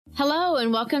Hello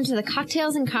and welcome to the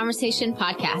Cocktails and Conversation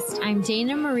podcast. I'm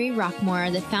Dana Marie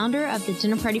Rockmore, the founder of the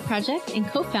Dinner Party Project and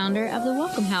co-founder of the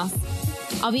Welcome House.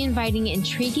 I'll be inviting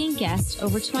intriguing guests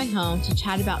over to my home to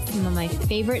chat about some of my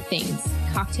favorite things: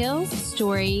 cocktails,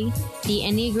 story, the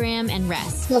Enneagram, and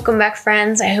rest. Welcome back,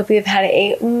 friends. I hope you've had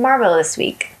a marvelous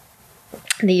week.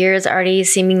 The year is already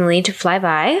seemingly to fly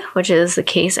by, which is the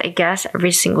case, I guess,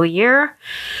 every single year.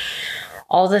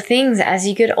 All the things as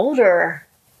you get older,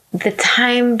 the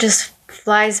time just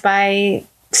flies by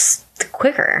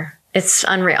quicker. It's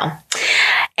unreal.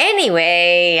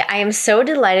 Anyway, I am so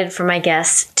delighted for my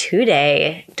guest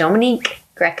today. Dominique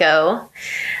Greco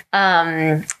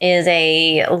is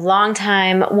a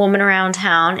longtime woman around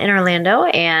town in Orlando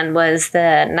and was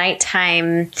the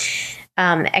nighttime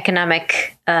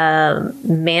economic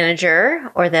manager,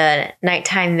 or the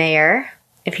nighttime mayor,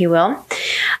 if you will,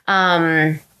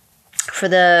 for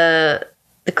the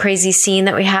crazy scene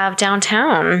that we have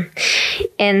downtown.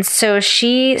 And so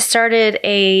she started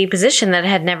a position that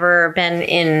had never been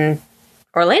in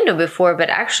Orlando before, but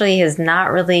actually has not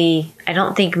really, I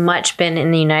don't think, much been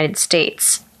in the United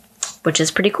States, which is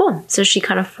pretty cool. So she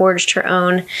kind of forged her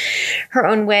own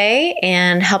way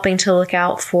and helping to look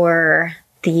out for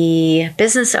the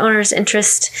business owner's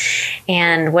interest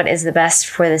and what is the best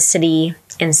for the city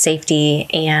and safety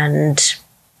and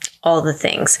all the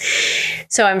things.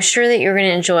 So I'm sure that you're going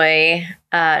to enjoy.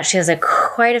 She has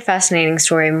quite a fascinating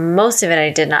story. Most of it I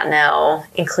did not know,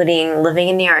 including living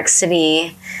in New York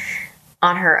City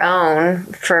on her own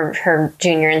for her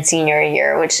junior and senior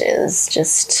year, which is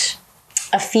just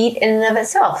a feat in and of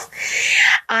itself.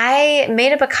 I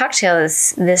made up a cocktail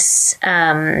this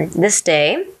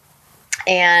day.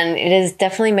 And it is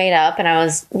definitely made up. And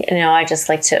I just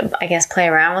like to, I guess, play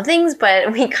around with things.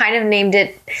 But we kind of named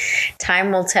it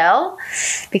Time Will Tell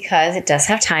because it does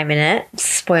have time in it.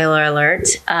 Spoiler alert.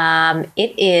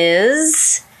 It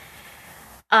is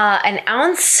an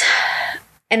ounce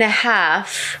and a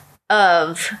half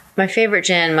of my favorite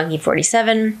gin, Monkey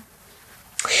 47.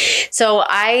 So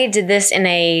I did this in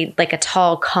a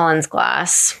tall Collins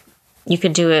glass. You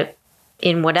could do it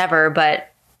in whatever, but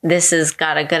this has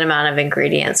got a good amount of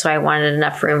ingredients, so I wanted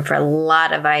enough room for a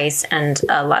lot of ice and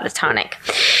a lot of tonic.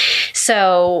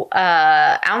 So,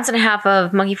 ounce and a half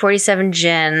of Monkey 47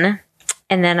 gin,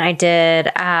 and then I did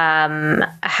a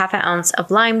half an ounce of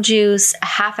lime juice, a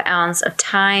half an ounce of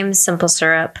thyme simple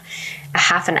syrup, a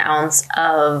half an ounce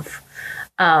of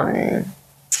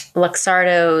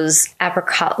Luxardo's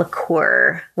apricot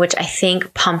liqueur, which I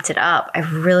think pumped it up. I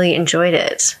really enjoyed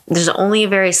it. There's only a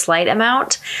very slight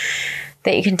amount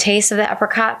that you can taste of the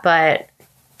apricot, but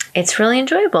it's really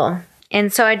enjoyable.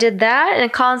 And so I did that in a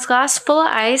Collins glass full of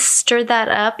ice, stirred that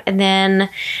up, and then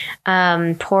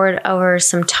poured over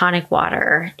some tonic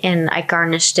water. And I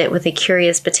garnished it with a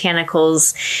Curious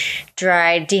Botanicals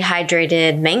dried,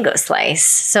 dehydrated mango slice.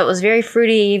 So it was very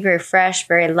fruity, very fresh,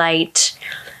 very light,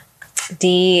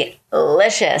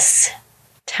 delicious.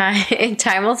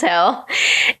 Time will tell.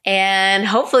 And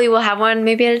hopefully we'll have one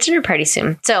maybe at a dinner party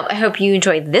soon. So I hope you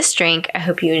enjoy this drink. I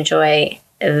hope you enjoy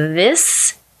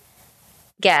this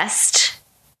guest.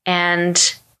 And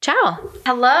ciao.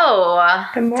 Hello.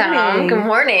 Good morning. Tom. Good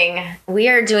morning. We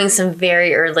are doing some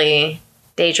very early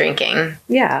day drinking.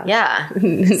 Yeah.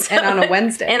 And on a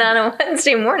Wednesday. And on a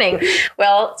Wednesday morning.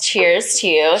 Well, cheers to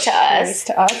you, to us. Cheers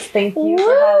to us. Thank you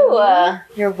for having me.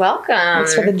 You're welcome.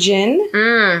 Thanks for the gin.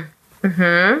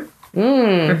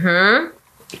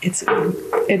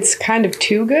 It's kind of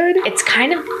too good. It's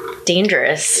kind of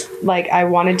dangerous. Like, I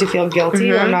wanted to feel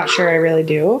guilty. I'm not sure I really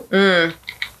do.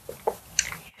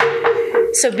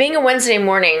 So being a Wednesday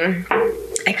morning,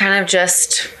 I kind of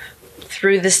just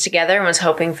threw this together and was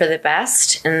hoping for the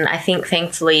best. And I think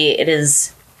thankfully it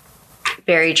is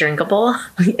very drinkable.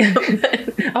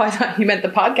 I thought you meant the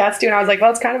podcast too. And I was like, well,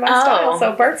 it's kind of my style.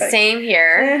 So perfect. Same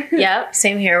here. Yep.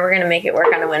 Same here. We're going to make it work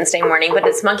on a Wednesday morning, but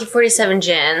it's Monkey 47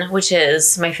 gin, which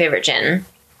is my favorite gin,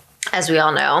 as we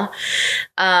all know.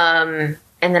 And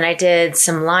then I did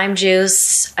some lime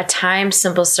juice, a thyme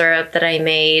simple syrup that I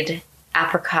made,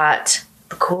 apricot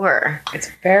liqueur. It's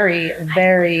very,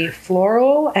 very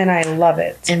floral, and I love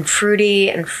it. And fruity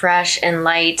and fresh and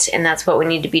light, and that's what we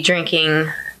need to be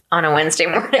drinking on a Wednesday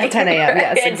morning. At 10 a.m.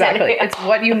 Yes, exactly. It's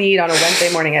what you need on a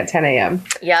Wednesday morning at 10 a.m.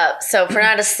 Yeah. So if we're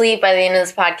not asleep by the end of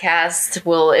this podcast,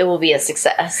 it will be a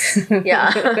success.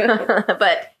 Yeah.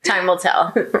 But time will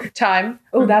tell. Time.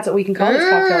 Oh, that's what we can call this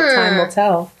cocktail. Time will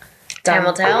tell. Time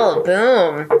will tell.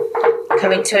 Boom.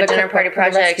 Coming to a dinner party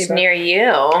project near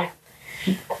you.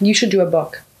 You should do a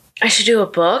book. I should do a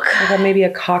book. Like maybe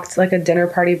like a dinner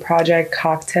party project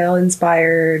cocktail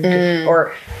inspired,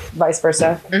 or vice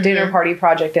versa. Dinner party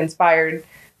project inspired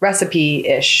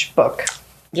recipe-ish book.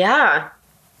 Yeah.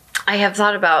 I have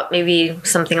thought about maybe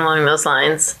something along those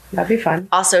lines. That'd be fun.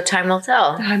 Also, time will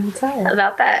tell Time will tell.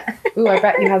 about that. Ooh, I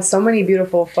bet you have so many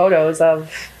beautiful photos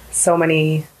of so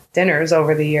many dinners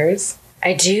over the years.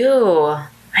 I do.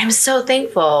 I'm so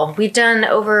thankful. We've done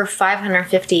over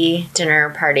 550 dinner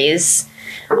parties,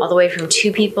 all the way from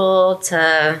 2 people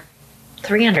to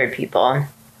 300 people.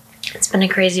 It's been a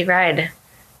crazy ride.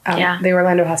 Yeah. The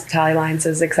Orlando Hospitality Alliance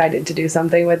is excited to do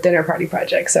something with Dinner Party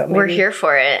Project. So maybe, We're here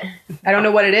for it. I don't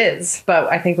know what it is,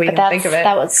 but I think we can think of it.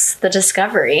 That was the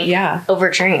discovery. Yeah. Over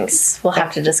drinks. We'll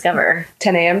have to discover.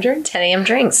 10 a.m. drink? 10 a.m.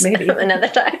 drinks. Maybe. Another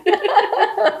time.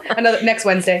 Next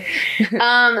Wednesday.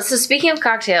 So speaking of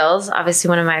cocktails, obviously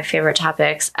one of my favorite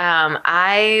topics,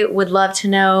 I would love to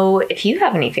know if you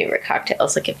have any favorite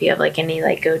cocktails. Like if you have like any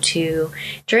like go-to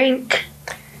drink.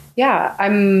 Yeah,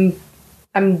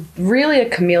 I'm really a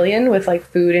chameleon with like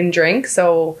food and drink,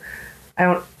 so I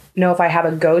don't know if I have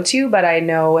a go-to, but I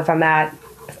know if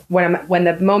when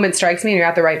the moment strikes me and you're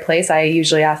at the right place, I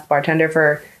usually ask the bartender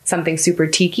for something super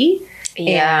tiki.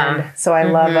 Yeah. And so I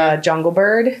love a Jungle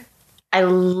Bird. I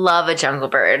love a Jungle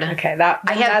Bird. Okay,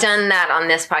 I have done that on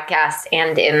this podcast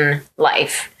and in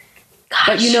life. Gosh.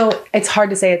 But you know, it's hard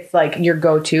to say it's like your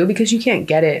go-to because you can't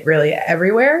get it really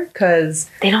everywhere because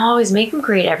they don't always make them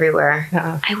great everywhere.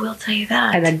 Uh-uh. I will tell you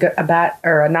that. And a bad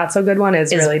or a not so good one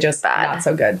is really just bad. Not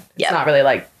so good. It's not really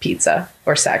like pizza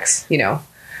or sex, you know,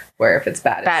 where if it's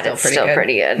bad, it's still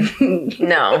pretty good.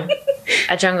 No,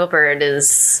 a Jungle Bird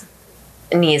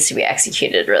needs to be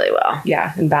executed really well.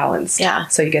 Yeah, and balanced. Yeah.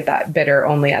 So you get that bitter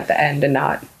only at the end and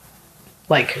not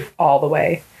like all the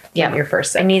way. Yeah, your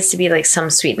first sip. It needs to be like some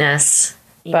sweetness.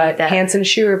 But Hanson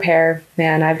Shoe Repair,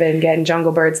 man, I've been getting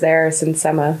Jungle Birds there since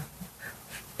I'm a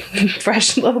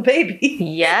fresh little baby.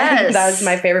 Yes. That was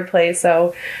my favorite place.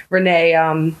 So Renee,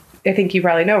 I think you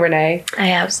probably know Renee.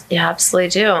 Yeah, absolutely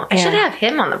do. I should have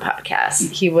him on the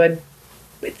podcast. He would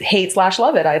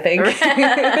hate/love it, I think.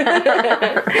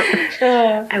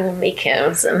 I will make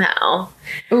him somehow.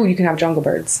 Ooh, you can have Jungle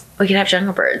Birds. We could have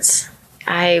Jungle Birds.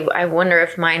 I wonder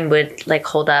if mine would like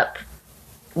hold up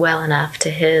well enough to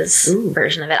his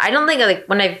version of it. I don't think like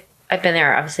when I've been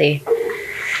there obviously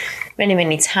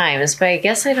many times, but I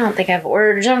guess I don't think I've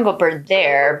ordered a Jungle Bird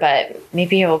there, but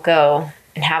maybe I'll go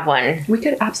and have one. We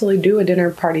could absolutely do a dinner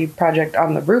party project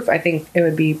on the roof. I think it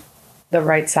would be the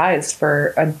right size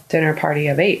for a dinner party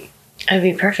of 8. It'd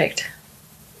be perfect.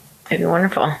 It'd be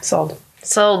wonderful. Sold.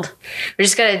 We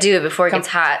just gotta do it before it gets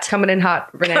hot. Coming in hot,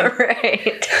 Renee.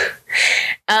 Right.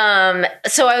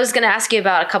 So I was gonna ask you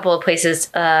about a couple of places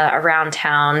around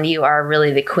town. You are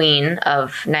really the queen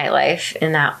of nightlife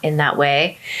in that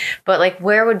way. But like,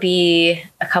 where would be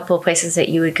a couple of places that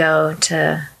you would go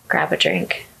to grab a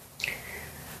drink?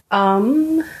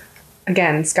 Again,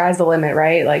 sky's the limit,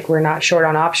 right? Like we're not short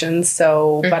on options.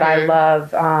 So, but I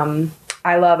love a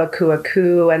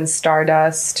Aku and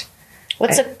Stardust.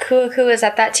 What's a Aku? Is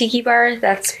that tiki bar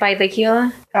that's by Lake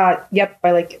Eola? Yep,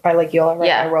 by Lake Eola,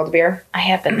 right by World Beer. I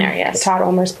have been there, yes. Todd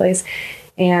Ulmer's place.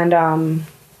 And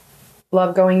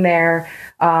love going there.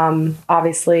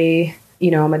 Obviously,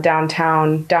 you know, I'm a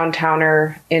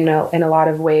downtowner in a lot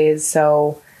of ways.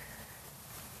 So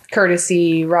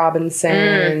Courtesy,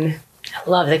 Robinson. I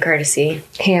love the Courtesy.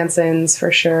 Hanson's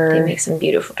for sure. They make some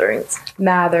beautiful drinks.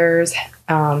 Mathers.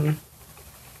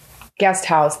 Guest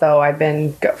house, though, I've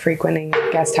been frequenting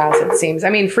guest house, it seems. I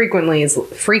mean,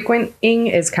 frequenting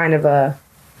is kind of a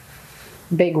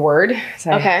big word.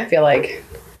 So I feel like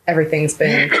everything's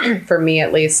been, for me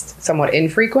at least, somewhat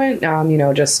infrequent. You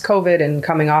know, just COVID and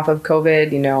coming off of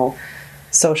COVID, you know,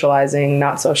 socializing,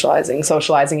 not socializing,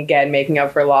 socializing again, making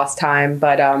up for lost time.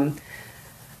 But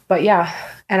yeah,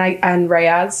 and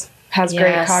Reyes has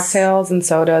great cocktails, and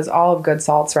so does all of Good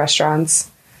Salt's restaurants.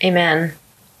 Amen.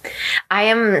 I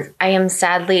am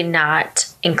sadly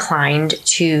not inclined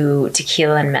to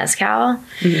tequila and mezcal,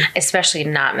 especially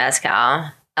not mezcal.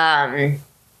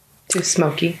 Too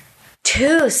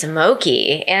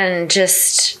smoky. And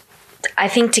just, I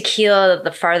think tequila,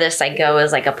 the farthest I go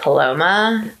is like a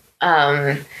Paloma.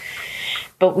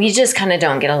 But we just kind of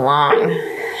don't get along.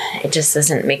 It just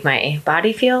doesn't make my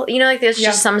body feel, you know, like there's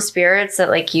just some spirits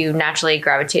that like you naturally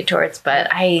gravitate towards. But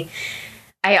I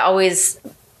always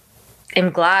am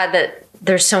glad that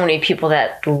there's so many people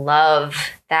that love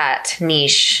that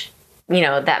niche, you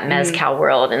know, that mezcal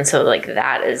world. And so like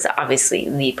that is obviously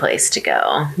the place to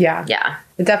go. Yeah. Yeah.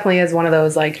 It definitely is one of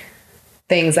those like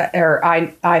things that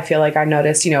I feel like I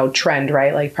noticed, you know, trend,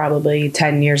 right? Like probably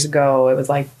 10 years ago, it was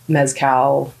like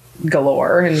mezcal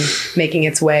galore and making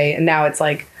its way. And now it's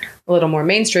like a little more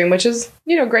mainstream, which is,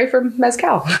 great for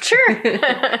mezcal. Sure.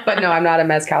 But no, I'm not a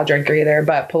mezcal drinker either.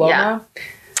 But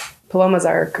Palomas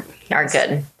are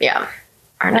good. Yeah.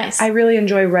 Are nice. I really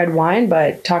enjoy red wine,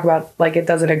 but talk about like it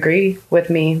doesn't agree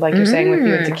with me, like you're saying with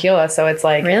you and tequila. So it's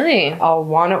like, really, I'll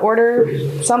want to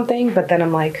order something, but then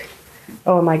I'm like,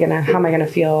 how am I gonna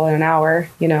feel in an hour?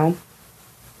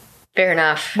 Fair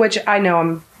enough. Which I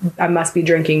know I must be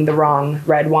drinking the wrong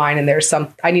red wine, and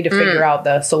I need to figure out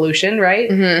the solution, right?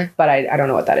 Mm-hmm. But I don't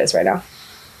know what that is right now.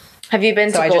 Have you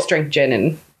been? So I just drink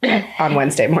gin on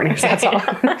Wednesday mornings. That's all.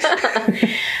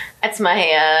 That's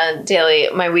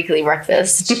my weekly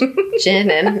breakfast.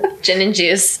 gin and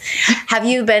juice. Have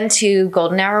you been to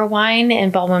Golden Hour Wine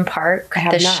in Baldwin Park?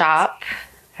 Shop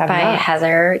by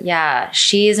Heather. Yeah,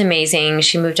 she is amazing.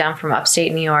 She moved down from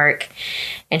upstate New York,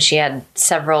 and she had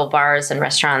several bars and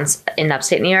restaurants in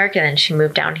upstate New York, and then she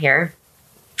moved down here.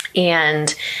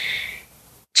 And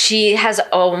she has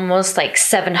almost like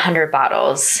 700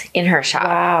 bottles in her shop.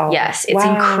 Wow. Yes, it's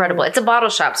incredible. It's a bottle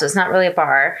shop, so it's not really a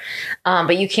bar.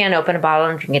 But you can open a bottle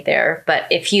and drink it there. But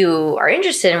if you are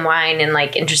interested in wine and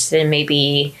like interested in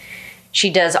maybe, she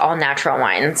does all natural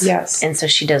wines. Yes. And so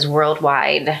she does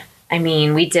worldwide. I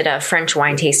mean, we did a French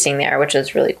wine tasting there, which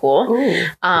was really cool. Ooh.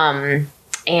 And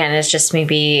it's just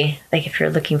maybe like if you're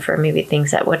looking for maybe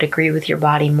things that would agree with your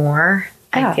body more.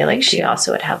 I feel like she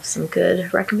also would have some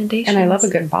good recommendations. And I love a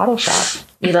good bottle shop.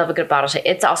 You love a good bottle shop.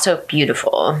 It's also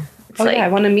beautiful. It's I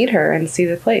want to meet her and see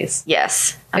the place.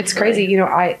 Yes. Absolutely. It's crazy.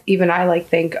 I like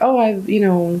think,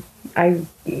 I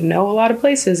know a lot of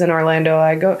places in Orlando.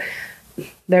 I go,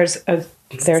 there's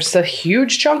a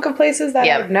huge chunk of places that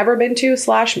I've never been to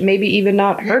 / maybe even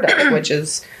not heard of, which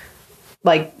is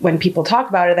like when people talk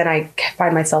about it, then I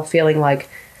find myself feeling like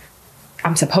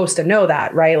I'm supposed to know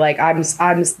that, right? Like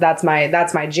that's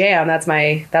my jam. That's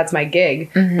my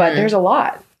gig. Mm-hmm. But there's a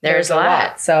lot. There's a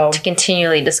lot. So to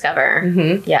continually discover.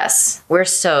 Mm-hmm. Yes. We're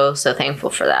so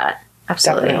thankful for that.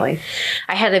 Absolutely. Definitely.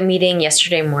 I had a meeting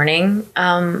yesterday morning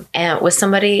and with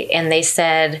somebody, and they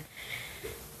said,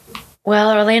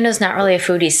 well, Orlando's not really a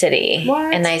foodie city.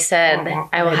 What? And I said,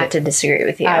 I will have to disagree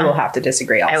with you. I will have to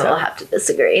disagree also. I will have to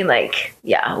disagree. Like,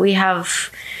 yeah, we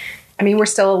have... I mean, we're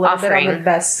still a little bit on the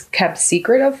best kept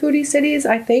secret of foodie cities,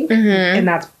 I think. Mm-hmm. And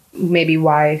that's maybe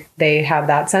why they have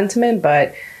that sentiment.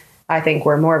 But I think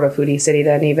we're more of a foodie city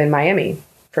than even Miami,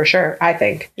 for sure, I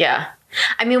think. Yeah.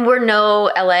 I mean, we're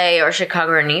no LA or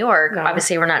Chicago or New York. No.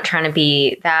 Obviously, we're not trying to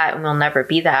be that, and we'll never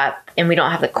be that. And we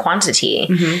don't have the quantity.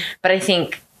 Mm-hmm. But I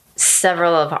think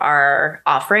several of our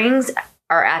offerings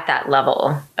are at that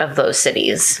level of those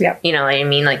cities. Yeah. You know what I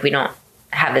mean? Like, we don't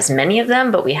have as many of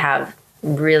them, but we have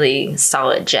really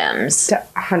solid gems.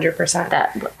 100%.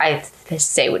 That I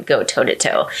say would go toe to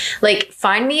toe. Like,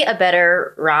 find me a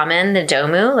better ramen than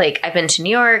Domu. Like, I've been to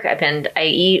New York, I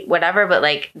eat whatever, but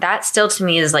like that still to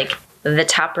me is like the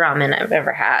top ramen I've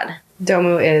ever had.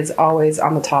 Domu is always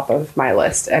on the top of my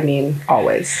list. I mean,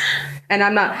 always. And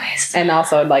I'm not, and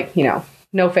also like,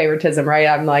 no favoritism, right?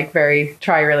 I'm like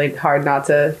try really hard not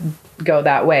to go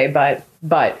that way, but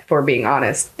for being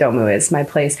honest, Domu is my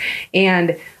place.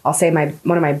 And I'll say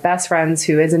one of my best friends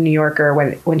who is a New Yorker,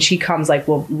 when she comes, like,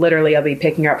 I'll be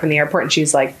picking her up from the airport, and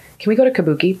she's like, can we go to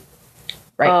Kabuki?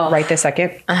 Right this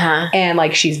second. Uh-huh. And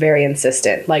like, she's very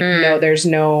insistent. Like,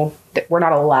 no, we're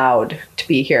not allowed to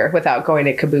be here without going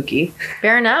to Kabuki.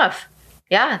 Fair enough.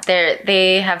 Yeah.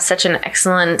 They have such an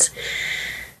excellent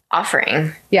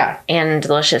offering. Yeah. And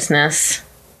deliciousness.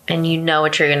 And you know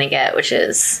what you're going to get, which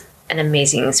is an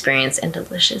amazing experience and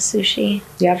delicious sushi.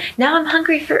 Yep. Now I'm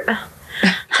hungry for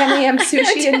 10 a.m.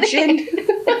 sushi and gin.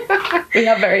 We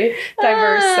have very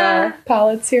diverse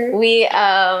palates here.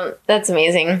 That's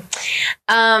amazing.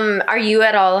 Are you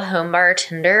at all a home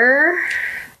bartender?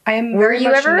 I am. Were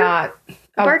you ever not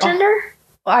a bartender?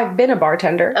 I've been a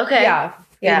bartender. Okay. Yeah.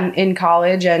 In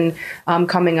college and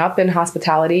coming up in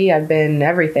hospitality, I've been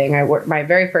everything. My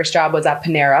very first job was at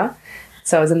Panera.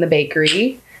 So I was in the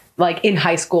bakery, like in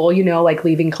high school, like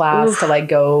leaving class to like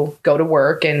go to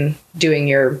work and doing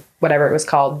your, whatever it was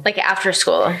called. Like after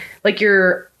school. Like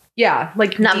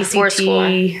like not DCT, before school.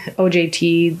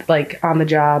 OJT, like on the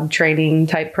job training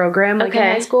type program, like in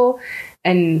high school.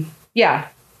 And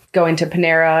going to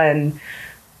Panera and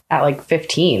at like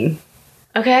 15.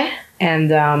 Okay. And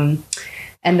then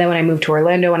when I moved to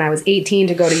Orlando when I was 18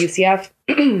 to go to UCF,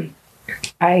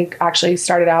 I actually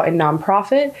started out in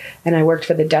nonprofit, and I worked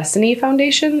for the Destiny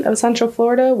Foundation of Central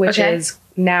Florida, which is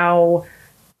now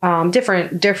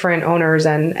different owners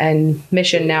and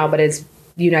mission now, but is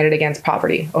United Against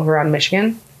Poverty over on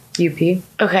Michigan, UP.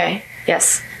 Okay.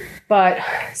 Yes. but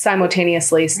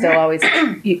simultaneously still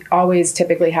always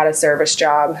typically had a service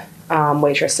job,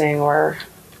 waitressing or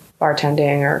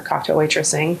bartending or cocktail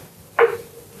waitressing.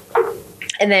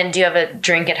 And then do you have a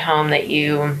drink at home do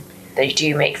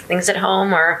you make things at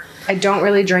home, or? I don't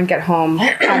really drink at home.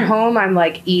 At home, I'm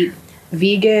like eat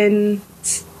vegan,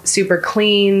 super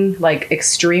clean, like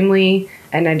extremely,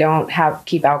 and I don't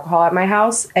keep alcohol at my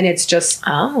house. And it's just,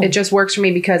 it just works for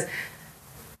me because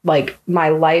like my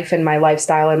life and my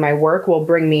lifestyle and my work will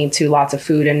bring me to lots of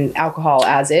food and alcohol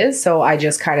as is. So I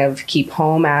just kind of keep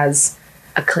home as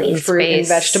a clean fruit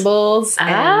space. And vegetables.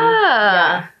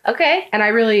 Okay. And I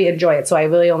really enjoy it. So I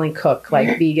really only cook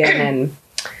like vegan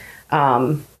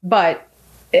and, but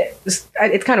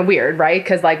it's kind of weird, right?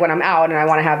 Because like when I'm out and I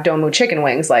want to have Domu chicken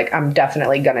wings, like I'm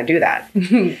definitely going to do that.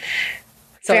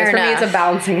 So for me, it's a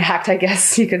balancing act, I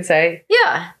guess you could say.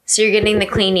 Yeah. So you're getting the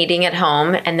clean eating at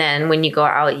home. And then when you go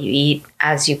out, you eat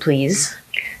as you please.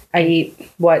 I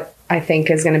eat what I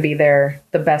think is going to be the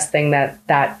best thing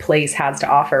that place has to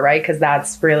offer, right? Because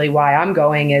that's really why I'm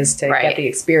going, is to get the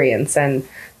experience. And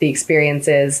the experience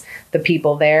is the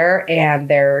people there and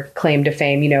their claim to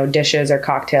fame, dishes or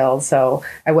cocktails. So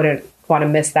I wouldn't want to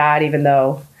miss that, even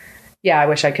though, I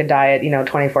wish I could diet,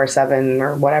 24/7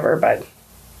 or whatever, but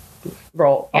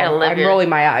I'm rolling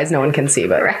my eyes. No one can see,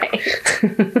 but right.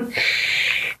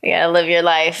 You gotta live your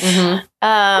life.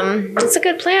 Mm-hmm. It's a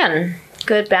good plan.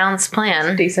 Good balanced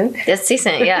plan. Decent. It's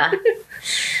decent, yeah.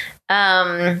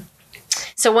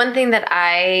 So one thing that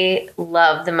I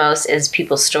love the most is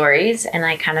people's stories. And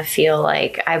I kind of feel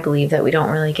like I believe that we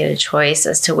don't really get a choice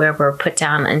as to where we're put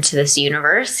down into this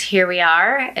universe. Here we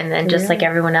are. And then just like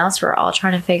everyone else, we're all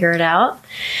trying to figure it out.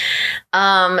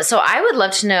 So I would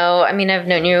love to know, I mean, I've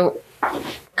known you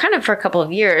kind of for a couple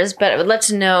of years, but I would love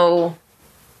to know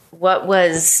what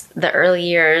was the early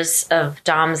years of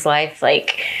Dom's life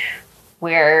like.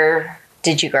 Where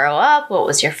did you grow up? What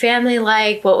was your family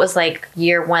like? What was like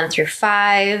year 1 through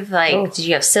 5? Like, did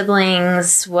you have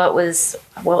siblings? What was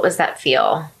that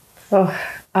feel?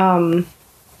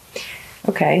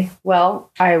 Okay.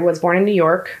 Well, I was born in New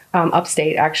York,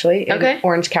 upstate actually, in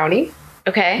Orange County.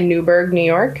 Okay. Newburgh, New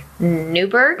York.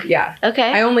 Newburgh? Yeah.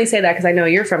 Okay. I only say that because I know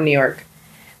you're from New York.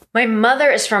 My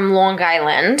mother is from Long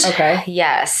Island. Okay.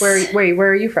 Yes. Where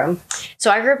are you from?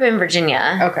 So I grew up in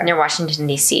Virginia, near Washington,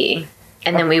 D.C.,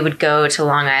 and then we would go to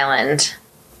Long Island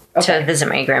to visit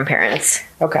my grandparents.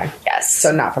 Okay. Yes.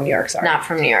 So not from New York, sorry. Not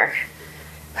from New York.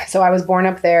 So I was born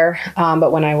up there,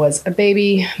 but when I was a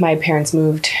baby, my parents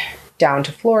moved down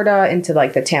to Florida into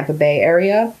like the Tampa Bay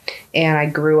area, and I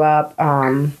grew up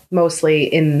mostly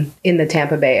in the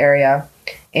Tampa Bay area,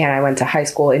 and I went to high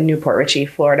school in Newport Richey,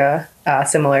 Florida,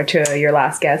 similar to your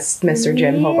last guest, Mr.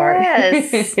 Jim Hobart.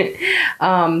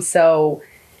 Yes. So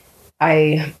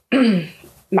I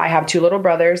have 2 little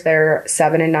brothers. They're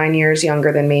 7 and 9 years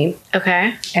younger than me.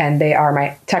 Okay. And they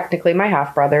are technically my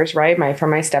half brothers, right? From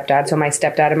my stepdad. So my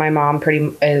stepdad and my mom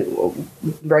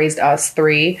raised us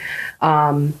 3.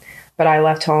 But I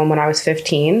left home when I was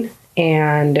 15,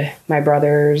 and my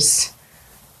brothers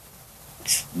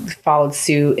followed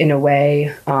suit in a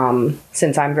way,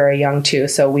 since I'm very young too.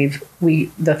 So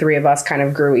the 3 of us kind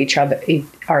of grew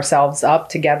ourselves up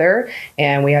together,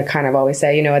 and we had kind of always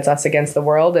say, it's us against the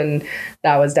world. And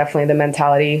that was definitely the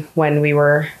mentality when we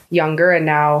were younger. And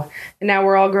now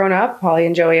we're all grown up. Holly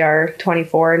and Joey are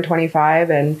 24 and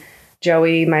 25, and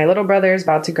Joey, my little brother, is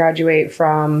about to graduate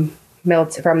from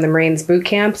the Marines boot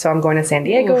camp. So I'm going to San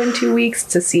Diego in 2 weeks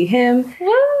to see him.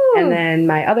 Woo! And then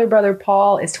my other brother,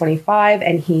 Paul, is 25,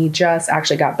 and he just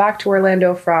actually got back to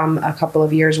Orlando from a couple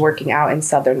of years working out in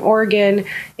Southern Oregon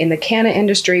in the canna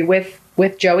industry with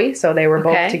Joey. So they were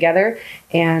both together.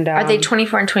 And are they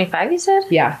 24 and 25, you said?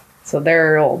 Yeah. So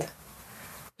they're old.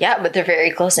 Yeah, but they're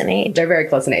very close in age. They're very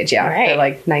close in age, yeah. Right. They're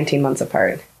like 19 months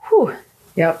apart. Whew.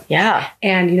 Yep. Yeah.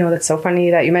 And that's so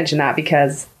funny that you mentioned that,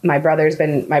 because my brother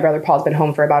Paul's been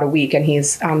home for about a week, and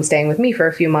he's staying with me for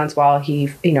a few months while he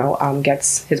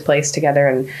gets his place together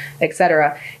and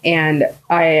etc. And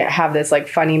I have this like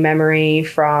funny memory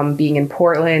from being in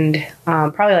Portland,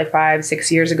 probably like 5-6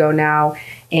 years ago now,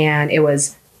 and it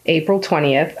was April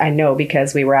 20th. I know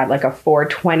because we were at like a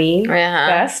 420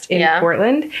 fest in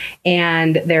Portland,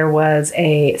 and there was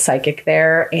a psychic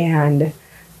there, and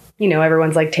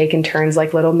everyone's like taking turns,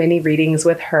 like little mini readings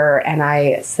with her. And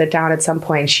I sit down at some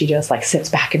point, and she just like sits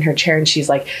back in her chair, and she's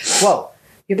like, whoa,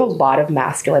 you have a lot of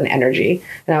masculine energy.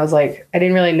 And I was like, I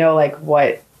didn't really know like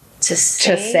what to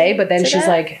say. But then she's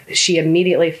like, she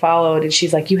immediately followed, and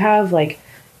she's like, you have like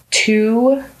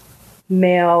 2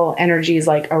 male energies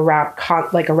like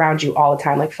around you all the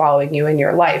time, like following you in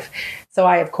your life. So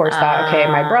I, of course, thought, okay,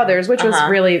 my brothers, which was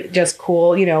really just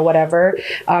cool, you know, whatever,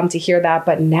 to hear that.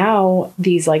 But now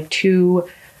these like two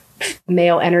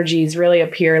male energies really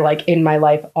appear like in my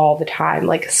life all the time.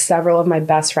 Like several of my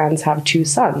best friends have two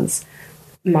sons.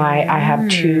 I have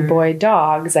two boy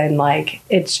dogs, and like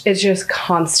it's just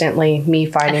constantly me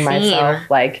finding myself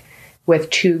like with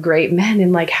two great men,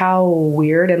 and like how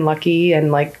weird and lucky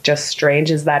and like just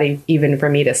strange is that even for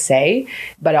me to say,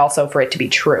 but also for it to be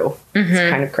true.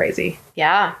 It's kind of crazy.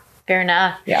 Yeah. Fair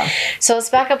enough. Yeah. So let's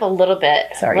back up a little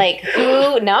bit. Sorry. Like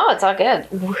no, it's all good.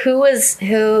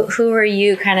 Who were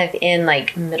you kind of in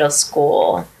like middle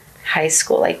school, high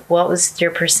school? Like what was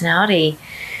your personality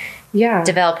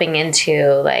developing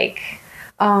into like?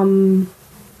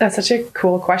 That's such a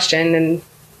cool question. And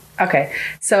okay,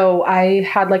 so I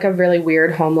had like a really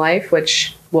weird home life,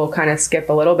 which we'll kind of skip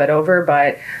a little bit over,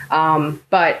 but I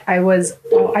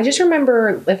just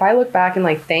remember, if I look back and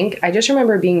like think, I just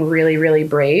remember being really, really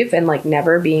brave and like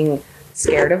never being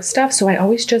scared of stuff. So I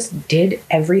always just did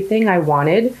everything I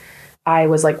wanted. I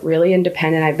was like really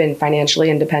independent. I've been financially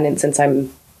independent since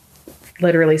I'm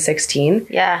literally 16.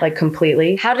 Yeah. Like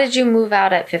completely. How did you move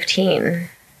out at 15?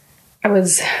 I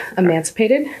was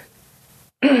emancipated.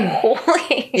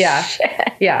 Holy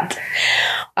shit. Yeah.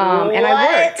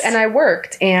 And I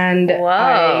worked and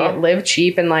I lived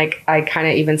cheap. And like, I kind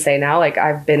of even say now, like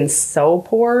I've been so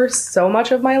poor so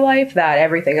much of my life that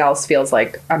everything else feels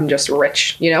like I'm just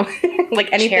rich, you know,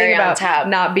 like anything cherry about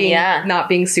not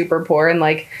being super poor and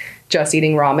like just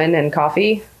eating ramen and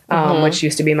coffee, which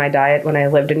used to be my diet when I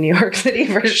lived in New York City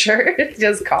for sure.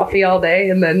 Just coffee all day.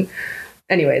 And then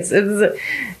anyways,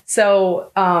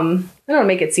 so I don't want to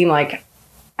make it seem like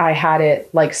I had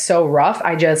it like so rough.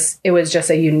 It was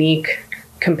just a unique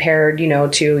compared, you know,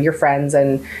 to your friends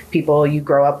and people you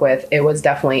grow up with. It was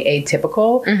definitely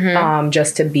atypical,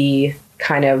 just to be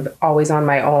kind of always on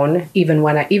my own, even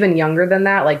younger than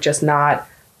that, like just not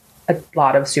a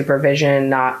lot of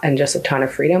supervision, and just a ton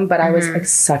of freedom. But I was like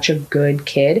such a good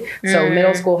kid. So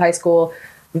middle school, high school,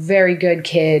 very good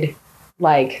kid,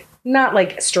 like not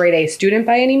like straight A student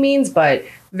by any means, but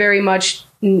very much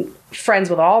friends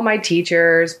with all my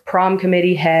teachers, prom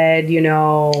committee head, you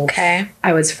know. Okay.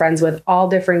 I was friends with all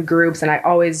different groups, and I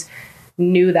always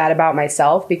knew that about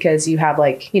myself because you have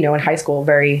like, you know, in high school,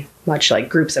 very much like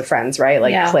groups of friends, right?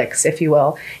 Like cliques, if you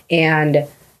will. And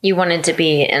you wanted to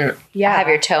be and have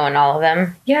your toe in all of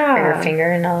them. Yeah. Or your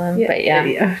finger in all of them. But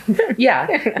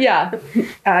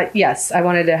yes, I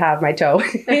wanted to have my toe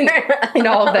in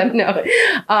all of them. No.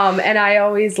 And I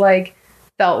always like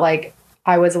felt like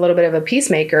I was a little bit of a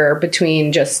peacemaker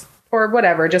between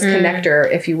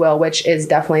connector, if you will, which is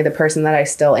definitely the person that I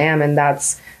still am. And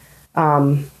that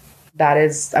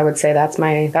is, I would say that's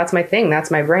my thing.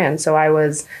 That's my brand. So I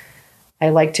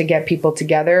like to get people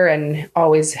together and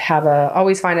always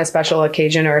find a special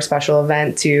occasion or a special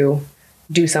event to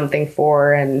do something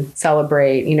for and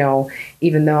celebrate, you know.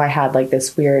 Even though I had like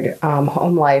this weird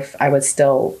home life, I was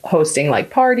still hosting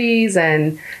like parties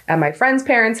and at my friends'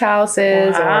 parents'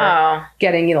 houses or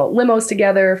getting, you know, limos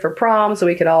together for prom so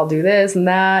we could all do this and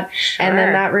that. Sure. And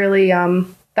then that really,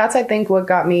 that's, I think, what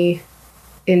got me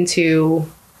into,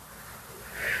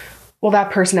 well,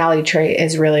 that personality trait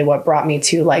is really what brought me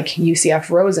to like UCF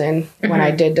Rosen when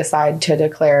I did decide to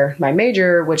declare my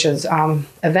major, which is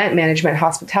event management,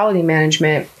 hospitality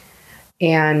management.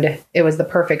 And it was the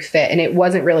perfect fit. And it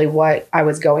wasn't really what I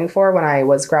was going for when I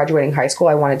was graduating high school.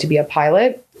 I wanted to be a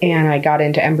pilot, and I got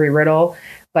into Embry-Riddle,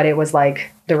 but it was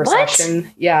like the recession.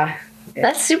 What? Yeah.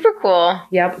 That's super cool.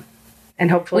 Yep.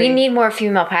 And hopefully we need more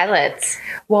female pilots.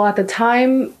 Well, at the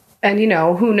time, and you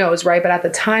know, who knows, right? But at the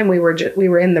time we were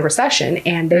in the recession,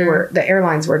 and the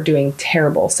airlines were doing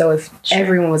terrible. So if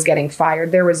everyone was getting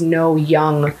fired, there was no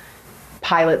young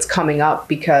pilots coming up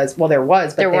because, well, there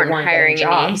was, but they weren't hiring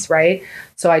jobs, right?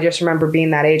 So I just remember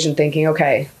being that age and thinking,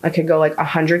 okay, I could go like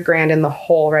 $100,000 in the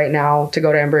hole right now to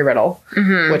go to Embry-Riddle,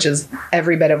 which is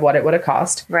every bit of what it would have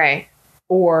cost. Right.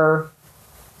 And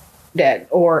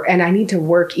I need to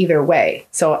work either way.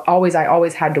 So I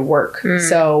always had to work.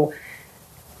 So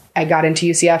I got into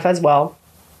UCF as well,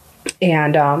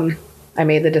 and I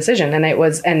made the decision,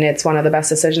 and it's one of the best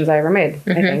decisions I ever made,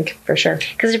 I think, for sure.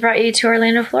 Because it brought you to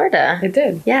Orlando, Florida. It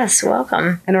did. Yes,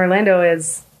 welcome. And Orlando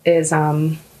is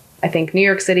I think New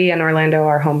York City and Orlando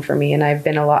are home for me, and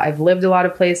I've lived a lot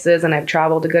of places, and I've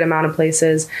traveled a good amount of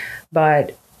places,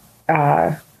 but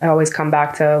I always come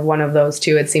back to one of those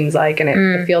two, it seems like, and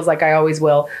it feels like I always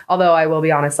will. Although I will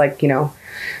be honest, like, you know,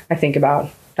 I think about,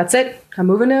 that's it. I'm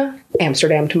moving to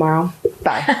Amsterdam tomorrow.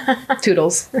 Bye.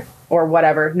 Toodles. Or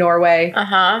whatever. Norway.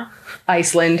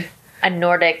 Iceland. A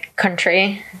Nordic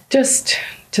country. Just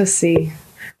to see.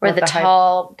 Where the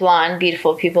tall, blonde,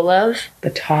 beautiful people live.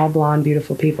 The tall, blonde,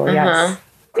 beautiful people, yes.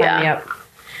 Sign me up.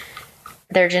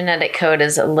 Their genetic code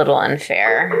is a little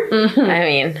unfair. I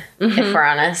mean, if we're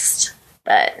honest.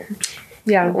 But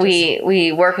yeah,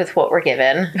 we work with what we're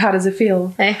given. How does it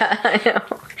feel? Yeah, I know.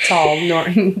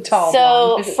 Tall,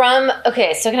 so blonde.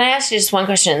 So can I ask you just one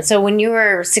question? So when you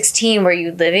were 16, were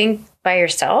you living by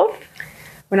yourself?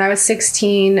 When I was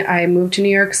 16, I moved to New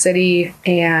York City,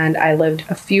 and I lived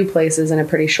a few places in a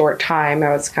pretty short time. I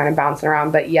was kind of bouncing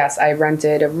around. But yes, I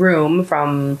rented a room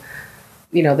from,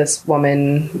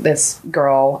 this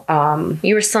girl.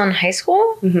 You were still in high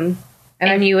school? Mm-hmm.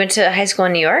 And you went to high school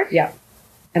in New York? Yeah.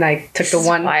 And I took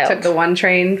the one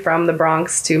train from the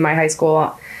Bronx to my high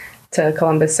school to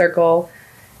Columbus Circle.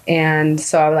 And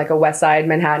so I was like a West Side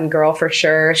Manhattan girl for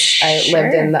sure. I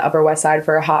lived in the Upper West Side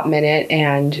for a hot minute,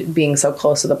 and being so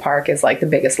close to the park is like the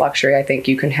biggest luxury I think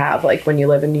you can have. Like when you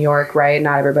live in New York, right?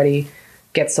 Not everybody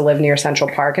gets to live near Central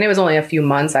Park. And it was only a few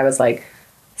months. I was like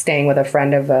staying with a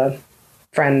friend of a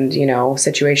friend,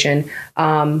 situation.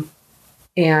 And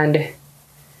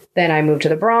then I moved to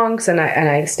the Bronx, and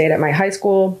I stayed at my high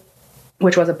school,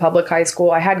 which was a public high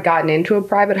school. I had gotten into a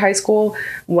private high school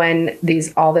when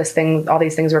all these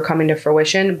things were coming to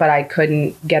fruition, but I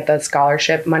couldn't get the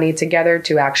scholarship money together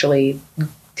to actually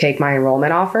take my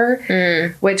enrollment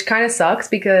offer, which kind of sucks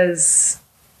because,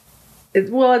 I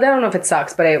don't know if it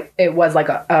sucks, but it was like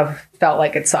felt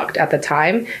like it sucked at the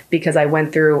time because I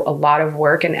went through a lot of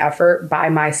work and effort by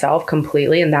myself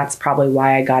completely. And that's probably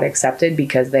why I got accepted,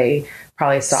 because they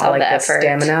probably saw like the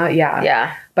stamina. Yeah.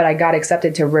 Yeah. But I got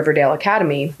accepted to Riverdale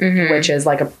Academy, which is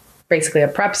like basically a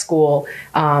prep school.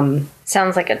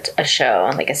 Sounds like a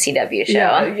show, like a CW show.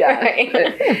 Yeah.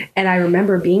 Right. And I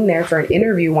remember being there for an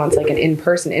interview once, like an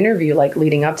in-person interview, like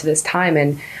leading up to this time.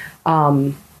 And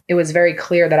it was very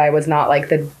clear that I was not like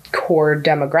the core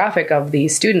demographic of the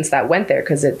students that went there,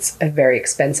 because it's a very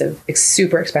expensive,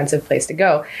 super expensive place to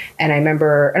go. And I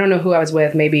remember, I don't know who I was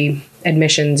with, maybe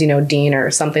admissions, dean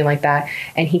or something like that.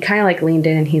 And he kind of like leaned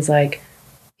in and he's like,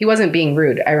 he wasn't being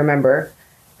rude, I remember,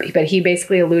 but he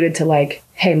basically alluded to like,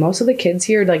 hey, most of the kids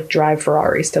here like drive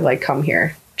Ferraris to like come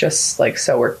here, just like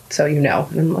so And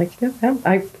I'm like,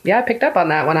 I picked up on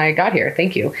that when I got here.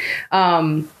 Thank you.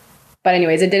 But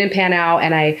anyways, it didn't pan out,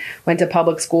 and I went to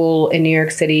public school in New York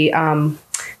City. Can't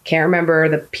remember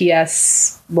the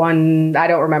PS1. I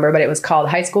don't remember, but it was called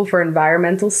High School for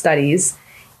Environmental Studies,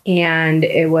 and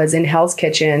it was in Hell's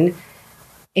Kitchen,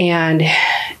 and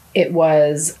it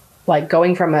was like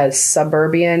going from a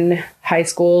suburban high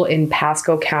school in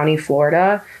Pasco County,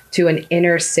 Florida, to an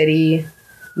inner city,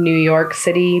 New York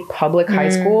City public high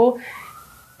school.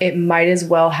 It might as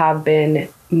well have been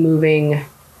moving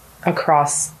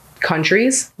across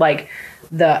countries. Like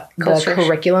the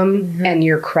curriculum and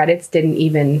your credits didn't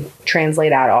even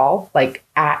translate at all. Like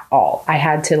at all. I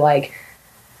had to like,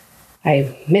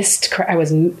 I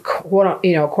was,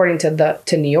 according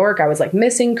to New York, I was like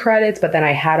missing credits, but then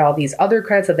I had all these other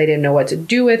credits that they didn't know what to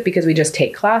do with because we just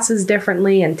take classes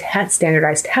differently and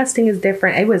standardized testing is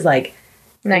different. It was like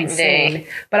insane.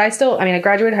 But I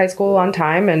graduated high school on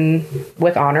time and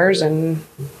with honors and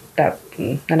I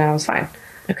was fine.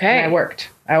 Okay. And I worked.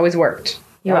 I always worked.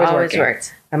 You always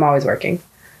worked. I'm always working.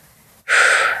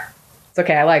 It's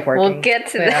okay. I like working. We'll get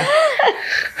to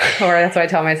that. Or that's what I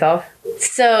tell myself.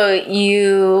 So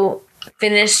you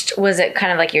finished, was it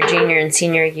kind of like your junior and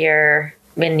senior year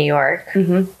in New York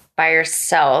by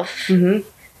yourself? Mm-hmm.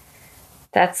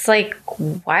 That's like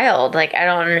wild. Like, I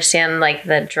don't understand like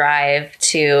the drive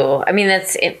to,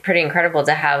 that's pretty incredible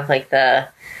to have like the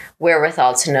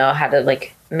wherewithal to know how to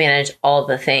like manage all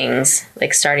the things,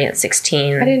 like starting at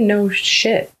 16. I didn't know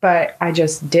shit, but I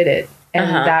just did it. And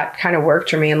that kind of worked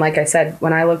for me. And like I said,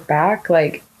 when I look back,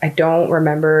 like I don't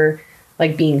remember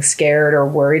like being scared or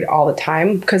worried all the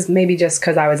time, because maybe just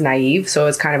because I was naive. So it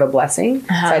was kind of a blessing.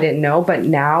 So I didn't know. But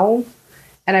now,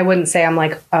 and I wouldn't say I'm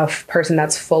like a person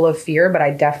that's full of fear, but I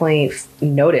definitely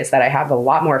notice that I have a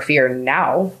lot more fear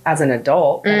now as an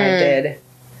adult than I did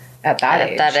at that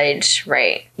age. At that age,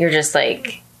 right. You're just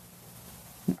like,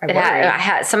 I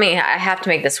have to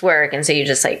make this work. And so you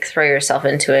just like throw yourself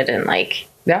into it and like,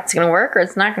 it's going to work or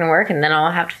it's not going to work. And then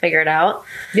I'll have to figure it out.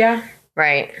 Yeah.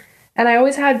 Right. And I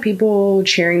always had people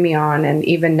cheering me on. And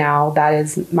even now that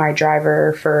is my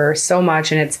driver for so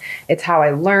much. And it's how I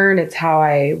learn. It's how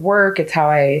I work. It's how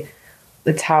I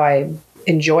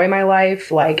enjoy my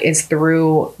life. Like it's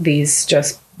through these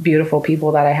just beautiful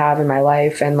people that I have in my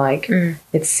life. And like,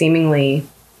 it's seemingly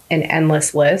an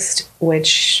endless list,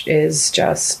 which is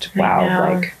just,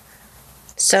 wow. Like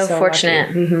so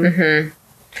fortunate.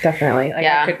 definitely. Like,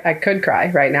 yeah. I could cry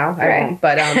right now. I won't,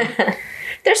 but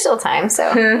there's still time. So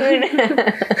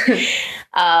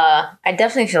I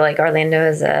definitely feel like Orlando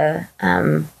is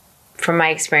from my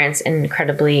experience,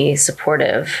 incredibly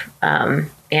supportive.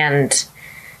 And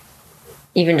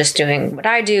even just doing what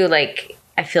I do, like,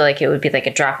 I feel like it would be like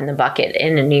a drop in the bucket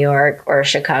in New York or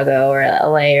Chicago or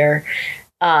LA or,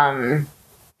 and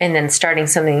then starting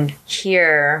something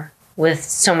here with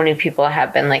so many people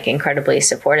have been like incredibly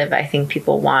supportive. I think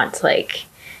people want like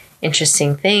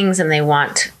interesting things and they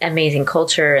want amazing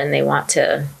culture and they want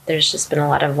to, there's just been a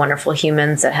lot of wonderful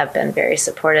humans that have been very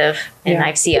supportive. And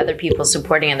I see other people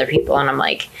supporting other people. And I'm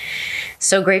like,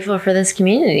 so grateful for this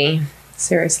community.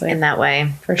 Seriously. In that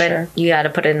way. For sure. You got to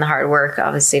put in the hard work,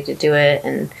 obviously, to do it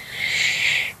and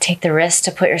take the risk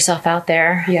to put yourself out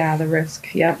there. Yeah, the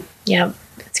risk. Yep.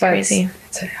 It's crazy.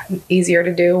 It's easier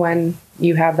to do when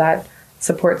you have that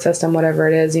support system, whatever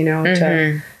it is,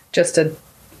 to just to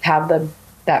have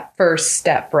that first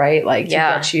step, right? Like to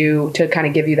get you to kind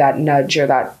of give you that nudge or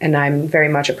that. And I'm very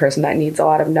much a person that needs a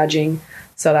lot of nudging.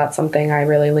 So that's something I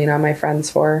really lean on my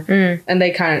friends for. And they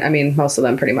kind of, most of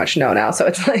them pretty much know now. So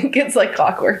it's like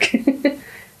clockwork.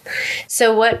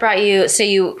 So what brought you, so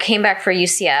you came back for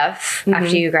UCF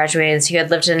after you graduated. So you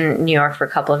had lived in New York for a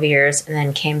couple of years and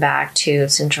then came back to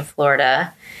Central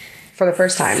Florida. For the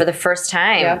first time. Yeah. For the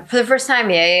first time,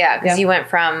 yeah. Because you went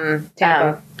from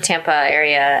Tampa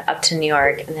area up to New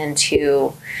York and then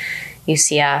to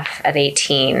UCF at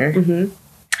 18.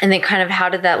 And then kind of how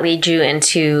did that lead you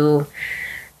into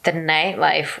the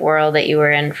nightlife world that you were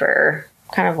in for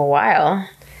kind of a while?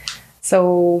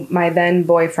 So my then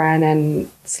boyfriend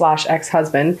and /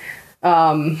 ex-husband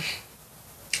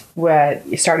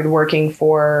started working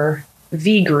for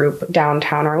V Group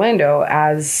downtown Orlando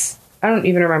as, I don't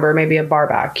even remember, maybe a bar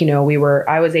back.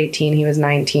 I was 18, he was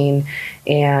 19,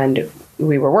 and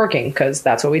we were working because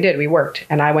that's what we did. We worked,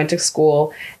 and I went to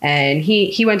school, and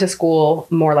he went to school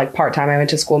more like part-time. I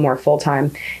went to school more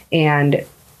full-time, and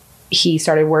he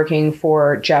started working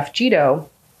for Jeff Gito,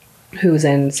 who's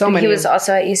in so many. He was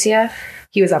also at UCF?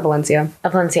 He was at Valencia.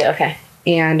 At Valencia, okay.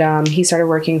 And he started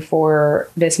working for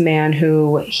this man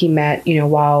who he met,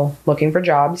 while looking for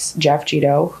jobs, Jeff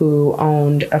Gito, who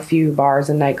owned a few bars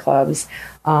and nightclubs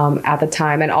at the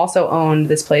time, and also owned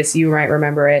this place, you might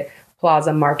remember it,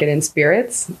 Plaza Market and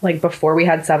Spirits. Like before we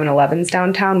had 7-Elevens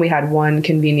downtown, we had one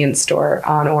convenience store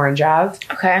on Orange Ave.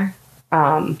 Okay. So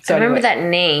I remember that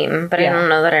name, but I don't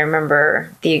know that I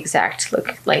remember the exact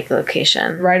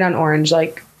location. Right on Orange,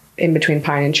 like in between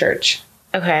Pine and Church.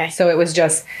 Okay. So it was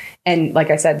just, and like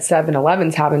I said,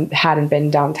 7-Elevens hadn't been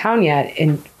downtown yet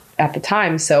at the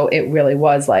time. So it really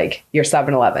was like your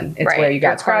 7-Eleven. It's where you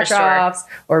got scratch offs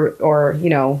or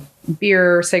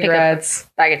beer, cigarettes,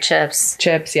 bag of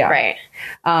chips. Yeah. Right.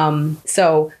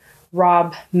 So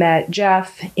Rob met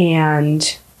Jeff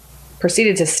and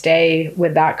proceeded to stay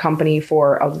with that company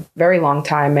for a very long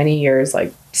time, many years,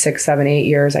 like 6, 7, 8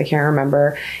 years. I can't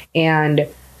remember. And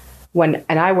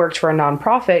I worked for a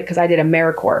nonprofit because I did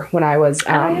AmeriCorps when I was,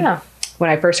 when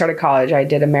I first started college, I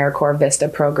did AmeriCorps Vista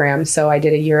program. So I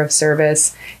did a year of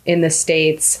service in the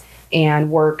States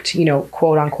and worked,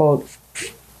 quote unquote,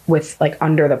 with like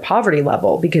under the poverty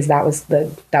level, because that was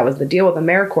the deal with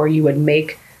AmeriCorps. You would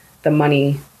make the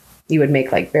money. You would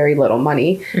make like very little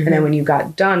money. And then when you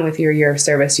got done with your year of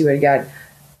service, you would get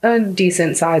a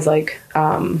decent size, like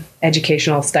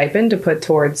educational stipend to put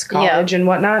towards college and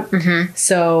whatnot.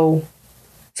 So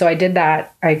I did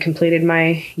that. I completed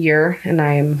my year and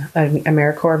I'm an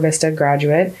AmeriCorps Vista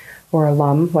graduate or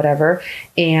alum, whatever.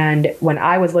 And when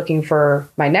I was looking for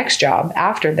my next job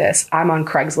after this, I'm on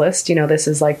Craigslist. This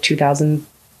is like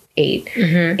 2008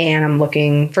 and I'm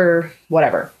looking for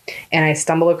whatever. And I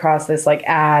stumbled across this like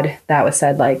ad that was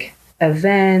said like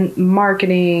event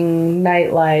marketing,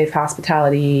 nightlife,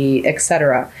 hospitality,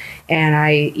 etc. And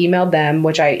I emailed them,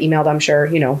 which I emailed, I'm sure,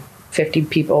 50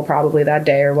 people probably that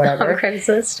day or whatever.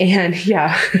 Craigslist. And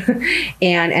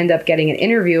and end up getting an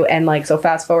interview. And like, so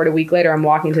fast forward a week later, I'm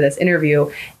walking to this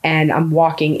interview and I'm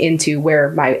walking into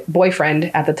where my boyfriend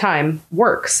at the time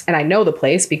works. And I know the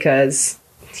place because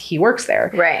he works there.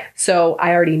 Right. So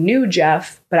I already knew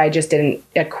Jeff, but I just didn't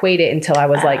equate it until I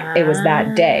was like, it was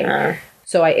that day.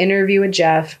 So I interview with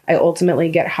Jeff. I ultimately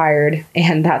get hired,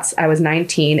 and I was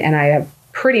 19, and I have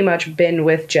pretty much been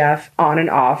with Jeff on and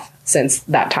off since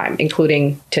that time,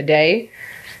 including today,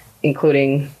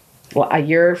 including a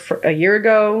year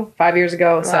ago, 5 years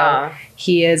ago. Wow. So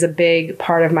he is a big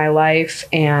part of my life,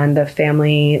 and the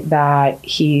family that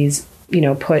he's,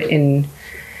 put in,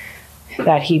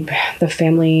 the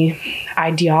family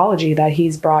ideology that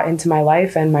he's brought into my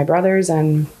life and my brothers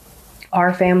and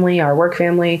our family, our work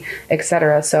family,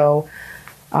 etc. So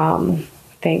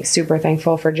super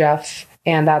thankful for Jeff.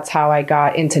 And that's how I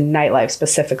got into nightlife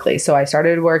specifically. So I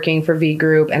started working for V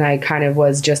Group, and I kind of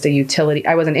was just a utility.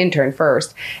 I was an intern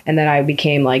first, and then I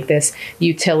became like this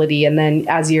utility. And then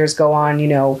as years go on,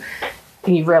 you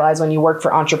realize when you work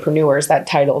for entrepreneurs that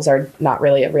titles are not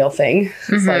really a real thing.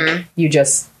 It's like you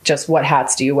just what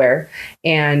hats do you wear?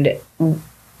 And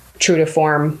true to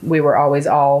form, we were always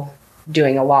all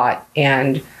doing a lot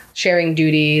and sharing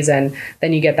duties, and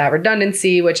then you get that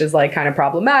redundancy, which is like kind of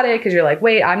problematic because you're like,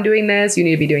 wait, I'm doing this, you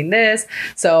need to be doing this.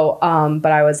 So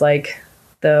but I was like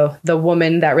the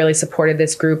woman that really supported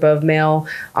this group of male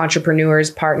entrepreneurs,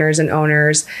 partners, and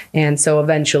owners. And so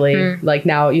eventually, like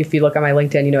now, if you look at my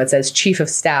LinkedIn, it says chief of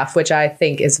staff, which I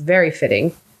think is very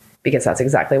fitting because that's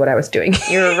exactly what I was doing.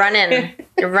 You're running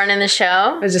the show?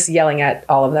 I was just yelling at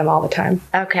all of them all the time.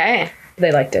 Okay. They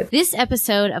liked it. This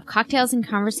episode of Cocktails and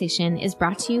Conversation is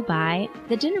brought to you by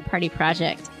the Dinner Party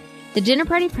Project. The Dinner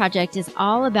Party Project is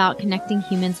all about connecting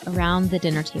humans around the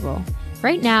dinner table.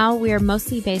 Right now, we are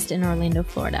mostly based in Orlando,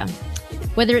 Florida.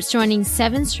 Whether it's joining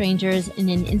 7 strangers in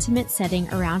an intimate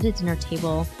setting around a dinner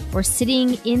table or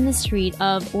sitting in the street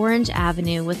of Orange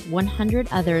Avenue with 100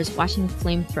 others watching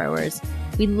flamethrowers,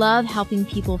 we love helping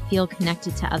people feel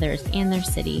connected to others and their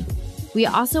city. We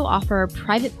also offer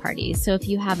private parties, so if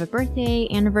you have a birthday,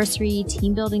 anniversary,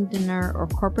 team building dinner, or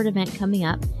corporate event coming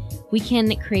up, we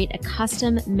can create a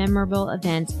custom, memorable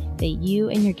event that you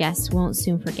and your guests won't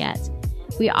soon forget.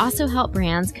 We also help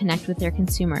brands connect with their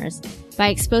consumers by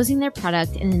exposing their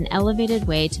product in an elevated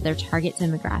way to their target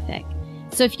demographic.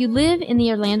 So if you live in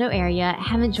the Orlando area and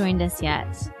haven't joined us yet,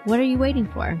 what are you waiting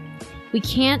for? We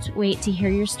can't wait to hear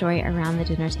your story around the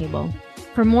dinner table.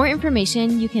 For more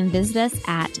information, you can visit us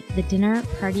at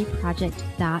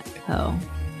thedinnerpartyproject.co.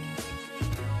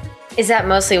 Is that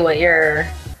mostly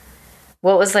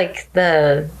what was like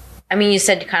you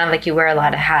said kind of like you wear a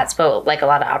lot of hats, but like a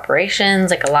lot of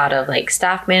operations, like a lot of like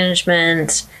staff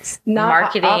management,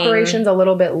 marketing. Operations a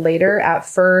little bit later. At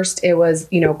first it was,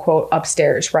 quote,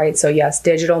 upstairs, right? So yes,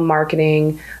 digital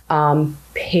marketing,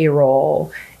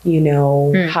 payroll,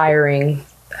 hiring,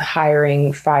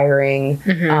 firing,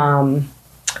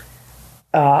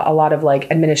 a lot of like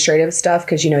administrative stuff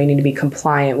because you need to be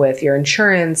compliant with your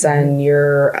insurance and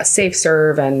your safe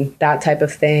serve and that type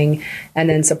of thing, and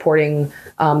then supporting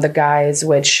the guys,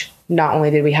 which not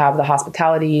only did we have the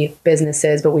hospitality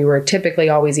businesses, but we were typically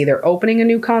always either opening a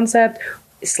new concept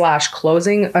 /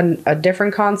 closing a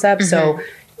different concept.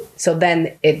 So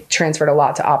then it transferred a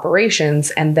lot to operations,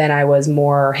 and then I was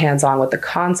more hands-on with the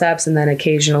concepts. And then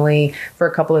occasionally for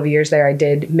a couple of years there, I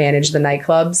did manage the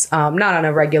nightclubs, not on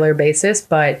a regular basis,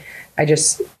 but I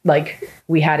just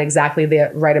we had exactly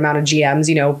the right amount of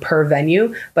GMs, per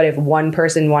venue. But if one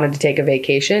person wanted to take a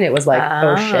vacation, it was like,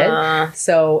 oh shit.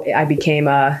 So I became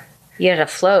you had to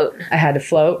float. I had to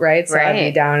float, right? So I'd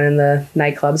be down in the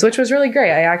nightclubs, which was really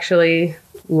great. I actually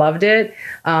loved it.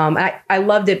 I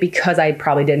loved it because I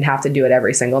probably didn't have to do it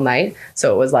every single night.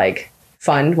 So it was like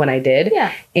fun when I did.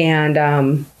 Yeah.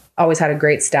 And always had a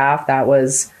great staff that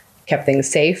kept things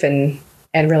safe and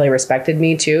really respected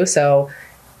me too. So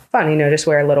fun, just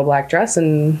wear a little black dress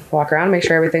and walk around, make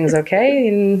sure everything's okay,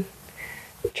 and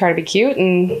try to be cute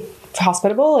and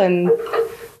hospitable and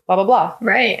blah, blah, blah.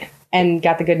 Right. And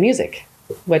got the good music,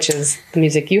 which is the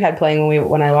music you had playing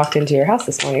when I walked into your house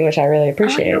this morning, which I really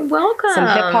appreciate. Oh, you're welcome. Some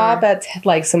hip hop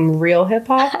some real hip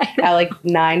hop at like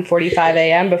 9:45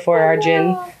 a.m. before our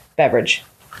gin beverage.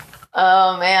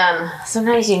 Oh man,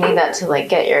 sometimes you need that to like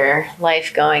get your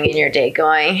life going and your day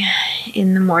going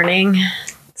in the morning.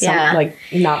 Not really.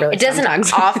 It doesn't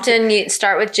often you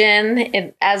start with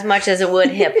gin as much as it would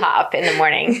hip hop in the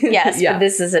morning. Yes, yeah. But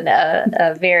this is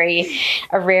a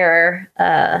rare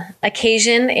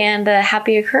occasion and a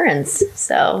happy occurrence.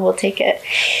 So we'll take it.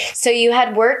 So you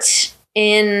had worked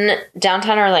in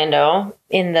downtown Orlando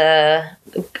in the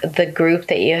group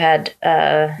that you had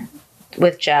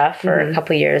with Jeff for a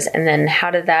couple of years, and then how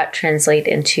did that translate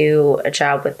into a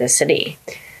job with the city?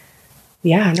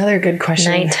 Yeah, another good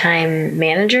question. Nighttime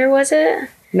manager, was it?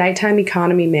 Nighttime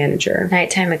economy manager.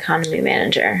 Nighttime economy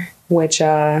manager. Which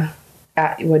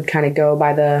would kind of go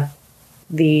by the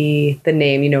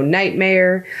name, night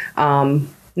mayor.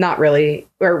 Not really,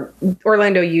 or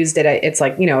Orlando used it. It's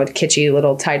like, a kitschy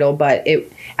little title, but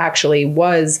it actually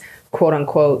was, quote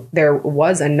unquote, there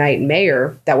was a night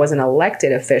mayor that was an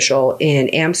elected official in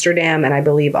Amsterdam and I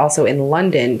believe also in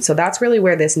London. So that's really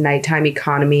where this nighttime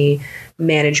economy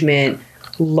management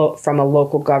from a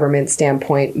local government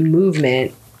standpoint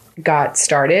movement got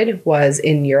started, was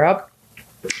in Europe.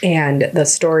 And the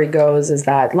story goes is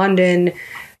that London,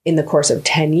 in the course of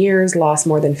 10 years, lost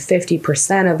more than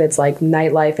 50% of its like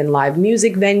nightlife and live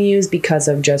music venues because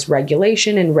of just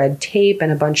regulation and red tape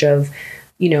and a bunch of,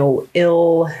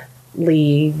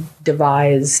 illy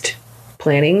devised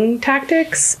planning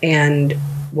tactics and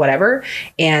whatever.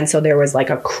 And so there was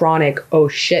like a chronic, oh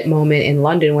shit moment in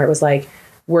London where it was like,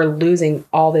 we're losing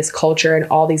all this culture and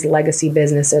all these legacy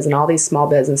businesses and all these small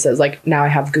businesses. Like now I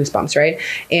have goosebumps, right?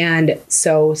 And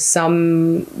so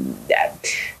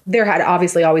there had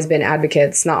obviously always been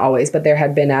advocates, not always, but there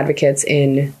had been advocates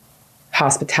in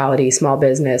hospitality, small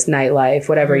business, nightlife,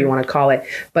 whatever you want to call it.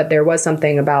 But there was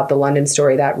something about the London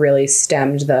story that really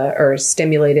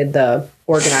stimulated the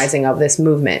organizing of this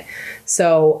movement.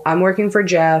 So I'm working for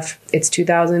Jeff. It's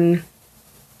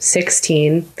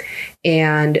 2016,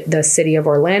 and the city of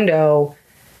Orlando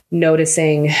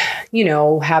noticing,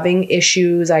 having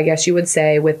issues, I guess you would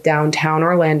say, with downtown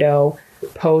Orlando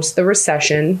post the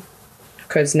recession,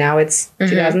 because now it's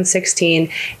 2016.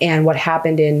 And what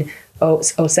happened in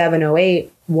 07,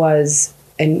 08 was,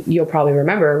 and you'll probably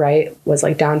remember, right, was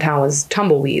like downtown was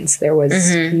tumbleweeds. There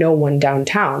was no one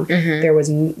downtown. There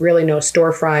was really no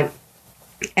storefront.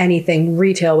 Anything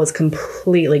retail was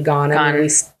completely gone. I mean, we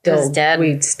still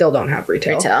don't have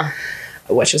retail,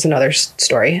 which is another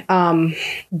story.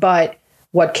 But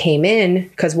what came in,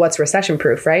 because what's recession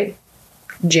proof, right?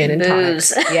 Gin and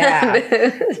tonics. Yeah.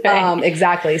 Right.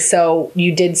 Exactly. So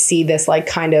you did see this like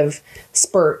kind of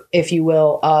spurt, if you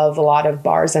will, of a lot of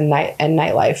bars and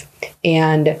nightlife.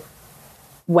 And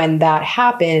when that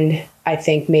happened, I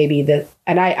think maybe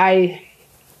I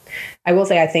will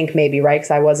say, I think maybe, right? Because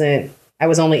I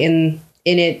was only in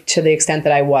it to the extent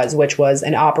that I was, which was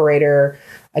an operator,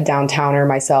 a downtowner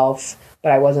myself,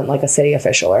 but I wasn't like a city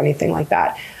official or anything like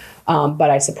that. But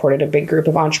I supported a big group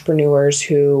of entrepreneurs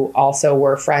who also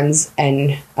were friends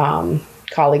and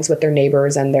colleagues with their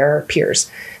neighbors and their peers.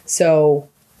 So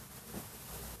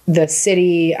the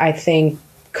city, I think,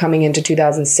 coming into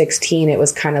 2016, it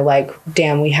was kind of like,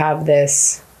 damn, we have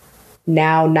this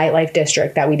now nightlife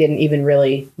district that we didn't even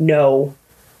really know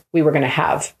we were going to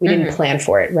have. We didn't plan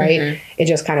for it, right? It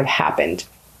just kind of happened.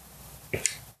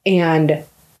 And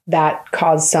that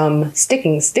caused some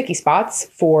sticky spots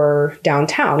for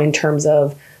downtown in terms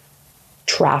of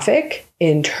traffic,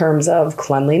 in terms of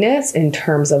cleanliness, in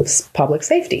terms of public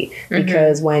safety.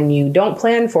 Because when you don't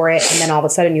plan for it, and then all of a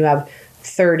sudden you have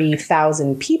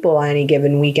 30,000 people on any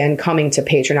given weekend coming to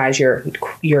patronize your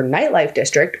nightlife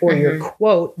district or your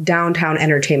quote downtown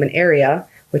entertainment area,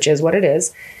 which is what it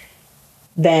is,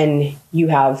 then you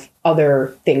have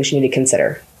other things you need to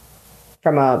consider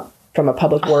from a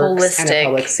public works and a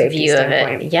public safety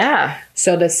standpoint. Yeah.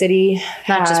 So the city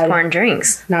not just pouring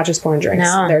drinks. No.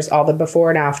 There's all the before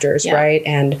and afters, right?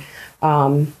 And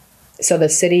so the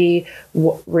city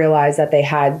realized that they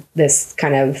had this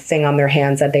kind of thing on their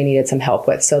hands that they needed some help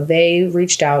with. So they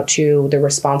reached out to the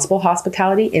Responsible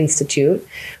Hospitality Institute,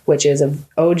 which is an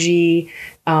OG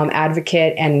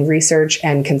advocate and research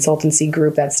and consultancy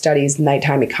group that studies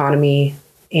nighttime economy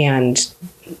and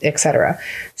et cetera.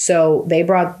 So they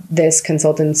brought this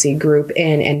consultancy group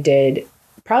in and did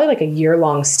probably like a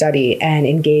year-long study and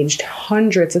engaged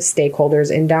hundreds of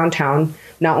stakeholders in downtown,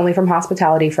 not only from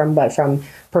hospitality, but from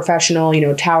professional,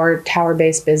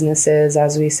 tower-based businesses,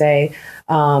 as we say,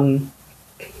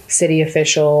 city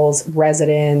officials,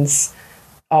 residents,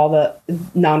 all the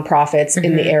nonprofits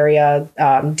in the area,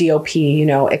 DOP,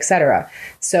 et cetera.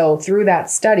 So through that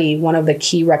study, one of the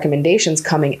key recommendations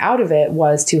coming out of it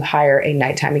was to hire a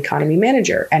nighttime economy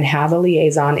manager and have a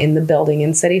liaison in the building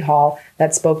in City Hall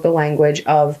that spoke the language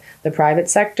of the private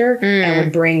sector and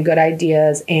would bring good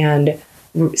ideas and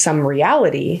some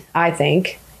reality, I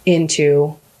think,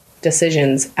 into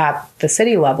decisions at the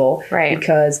city level. Right.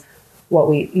 Because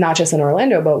not just in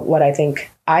Orlando, but what I think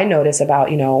I notice about,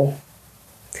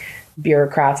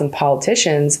 bureaucrats and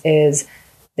politicians is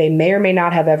they may or may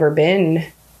not have ever been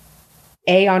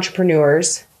A,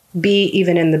 entrepreneurs, B,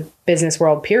 even in the business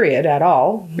world period at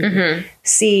all,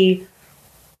 C,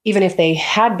 even if they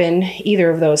had been either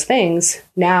of those things,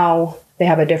 now they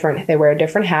wear a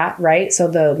different hat, right? So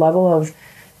the level of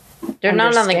they're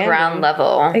not on the ground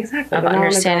level exactly of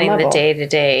understanding the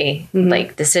day-to-day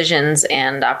like decisions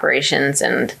and operations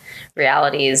and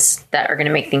realities that are going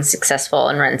to make things successful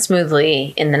and run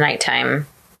smoothly in the nighttime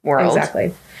world.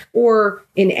 Exactly. Or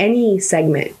in any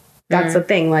segment. That's the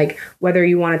thing. Like whether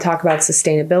you want to talk about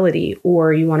sustainability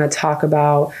or you want to talk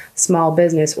about small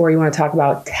business or you want to talk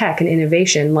about tech and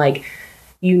innovation, like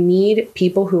you need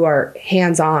people who are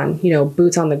hands-on,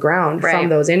 boots on the ground from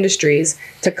those industries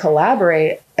to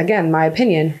collaborate, again, my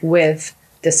opinion, with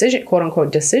quote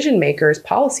unquote decision makers,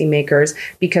 policy makers,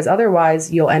 because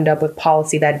otherwise you'll end up with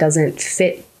policy that doesn't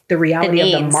fit the reality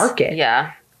of the market.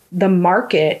 Yeah. The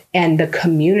market and the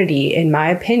community, in my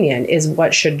opinion, is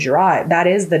what should drive. That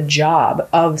is the job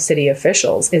of city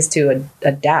officials, is to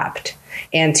adapt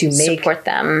and to support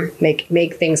them,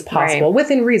 make things possible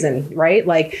within reason, right?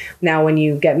 Like now when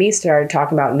you get me started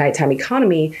talking about nighttime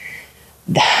economy,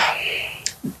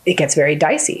 it gets very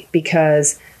dicey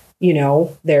because, you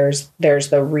know, there's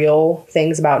the real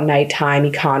things about nighttime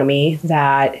economy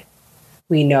that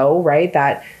we know, right?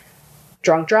 That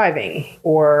drunk driving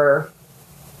or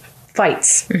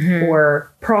fights or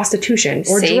prostitution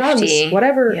or safety, drugs,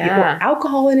 whatever, or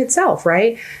alcohol in itself,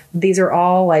 right? These are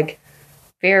all like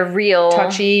very real,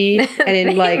 touchy,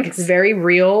 and like very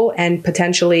real and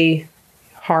potentially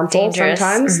harmful dangerous.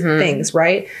 Sometimes things,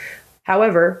 right?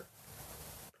 However,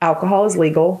 alcohol is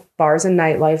legal. Bars and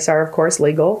nightlifes are, of course,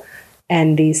 legal.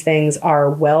 And these things are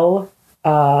well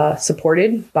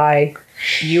supported by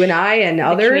you and I and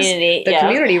others. The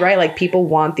community, right? Like people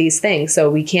want these things. So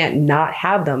we can't not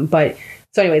have them. But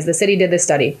so anyways, the city did this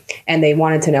study and they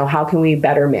wanted to know how can we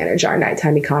better manage our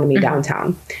nighttime economy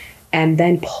downtown. And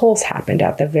then Pulse happened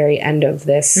at the very end of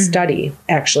this study,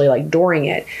 actually, like during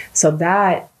it. So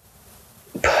that,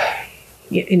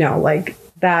 you know, like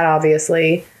that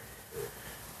obviously,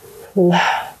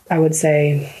 I would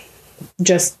say,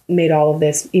 just made all of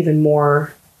this even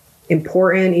more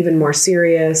important, even more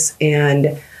serious.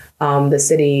 And the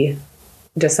city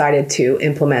decided to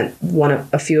implement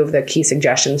a few of the key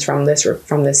suggestions from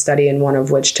this study, and one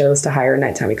of which was to hire a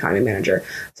nighttime economy manager.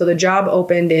 So the job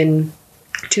opened in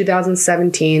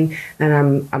 2017,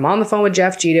 and I'm on the phone with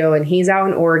Jeff Gito, and he's out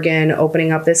in Oregon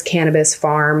opening up this cannabis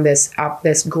farm,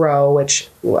 this grow, which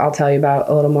I'll tell you about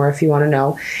a little more if you want to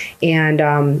know.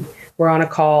 And we're on a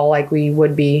call like we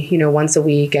would be, you know, once a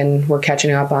week, and we're catching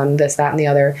up on this, that, and the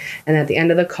other. And at the end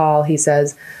of the call, he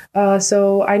says,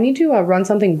 so I need to run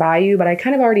something by you, but I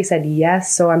kind of already said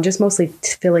yes. So I'm just mostly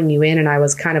filling you in. And I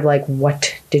was kind of like,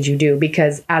 what did you do?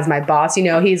 Because as my boss, you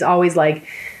know, he's always like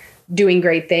doing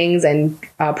great things and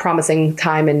promising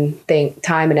time and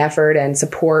effort and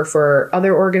support for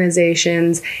other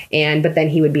organizations. But then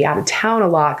he would be out of town a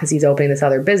lot because he's opening this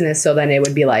other business. So then it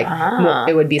would be like,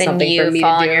 it would be something for me to do.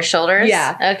 On your shoulders?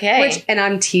 Yeah. Okay. And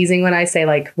I'm teasing when I say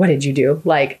like, what did you do?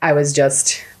 Like I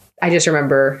just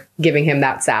remember giving him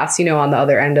that sass, you know, on the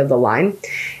other end of the line.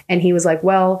 And he was like,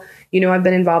 well, you know, I've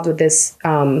been involved with this,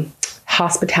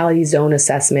 hospitality zone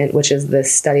assessment, which is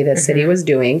this study that city was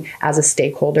doing as a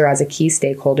key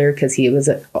stakeholder, because he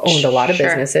owned a lot of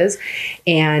businesses.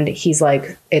 And he's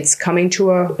like, it's coming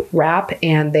to a wrap,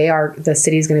 and the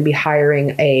city's going to be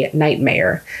hiring a night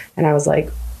mayor. And I was like,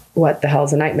 what the hell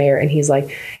is a night mayor? And he's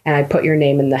like, and I put your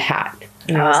name in the hat.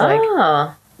 And I was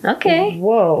like, okay.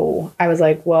 Whoa. I was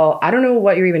like, well, I don't know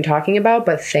what you're even talking about,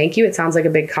 but thank you. It sounds like a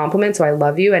big compliment. So I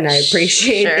love you and I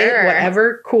appreciate it.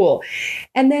 Whatever. Cool.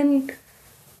 And then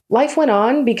life went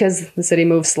on because the city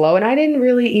moved slow. And I didn't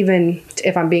really even,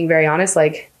 if I'm being very honest,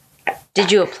 like.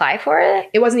 Did you apply for it?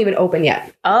 It wasn't even open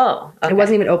yet. Oh, okay. It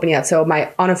wasn't even open yet. So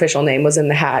my unofficial name was in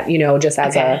the hat, you know, just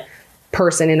as a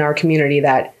person in our community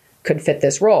that could fit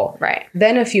this role. Right.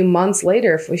 Then a few months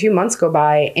go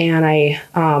by, and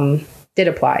I did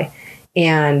apply.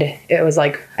 And it was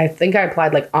like, I think I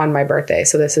applied like on my birthday.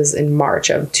 So this is in March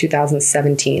of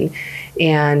 2017.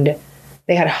 And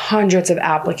they had hundreds of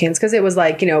applicants because it was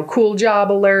like, you know, cool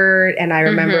job alert. And I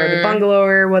remember the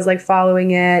bungalower was like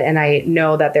following it. And I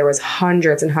know that there was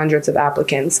hundreds and hundreds of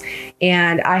applicants.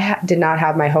 And I did not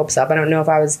have my hopes up. I don't know if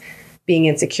I was being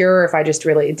insecure or if I just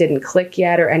really, it didn't click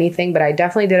yet or anything. But I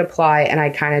definitely did apply. And I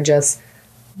kind of just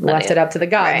left it up to the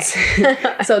gods.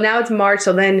 Right. So now it's March.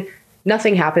 So then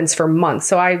nothing happens for months.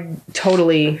 So I'm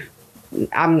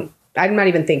not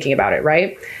even thinking about it.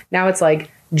 Right now it's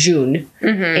like June,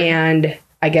 and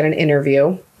I get an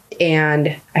interview,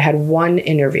 and I had one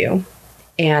interview,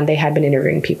 and they had been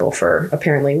interviewing people for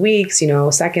apparently weeks, you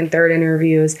know, second, third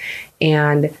interviews.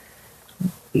 And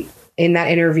in that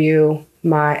interview,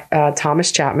 my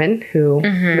Thomas Chapman, who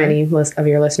many of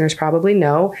your listeners probably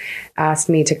know, asked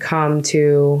me to come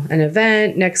to an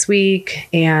event next week.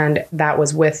 And that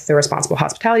was with the Responsible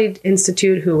Hospitality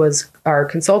Institute, who was our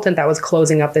consultant that was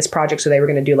closing up this project. So they were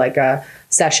going to do like a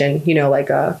session, you know, like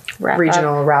a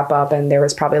regional wrap up. And there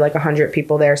was probably like 100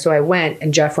 people there. So I went,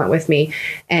 and Jeff went with me.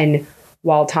 And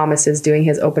while Thomas is doing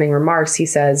his opening remarks, he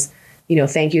says, you know,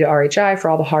 thank you to RHI for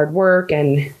all the hard work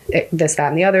and this, that,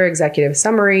 and the other executive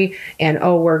summary. And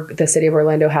the city of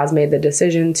Orlando has made the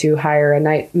decision to hire a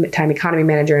nighttime economy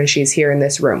manager, and she's here in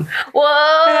this room.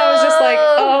 Whoa! And I was just like,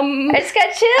 I just got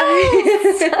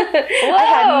chills. I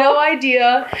had no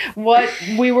idea what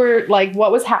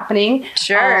was happening.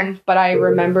 Sure. But I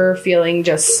remember feeling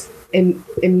just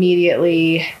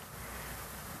immediately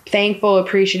thankful,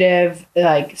 appreciative,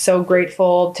 like so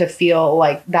grateful to feel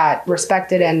like that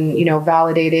respected and, you know,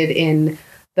 validated in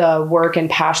the work and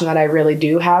passion that I really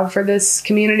do have for this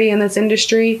community and this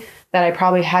industry that I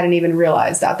probably hadn't even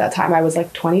realized at that time. I was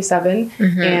like 27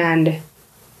 and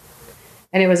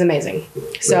it was amazing.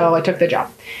 So I took the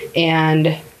job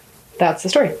and that's the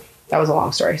story. That was a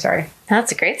long story. Sorry.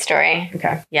 That's a great story.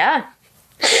 Okay. Yeah.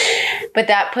 But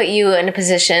that put you in a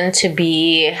position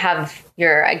to have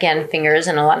your, again, fingers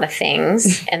in a lot of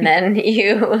things. And then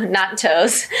not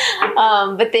toes.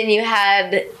 But then you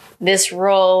had this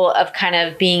role of kind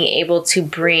of being able to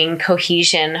bring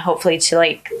cohesion, hopefully, to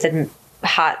like the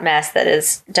hot mess that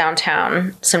is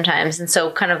downtown sometimes. And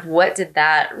so kind of what did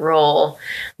that role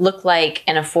look like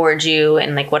and afford you?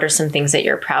 And like, what are some things that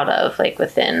you're proud of, like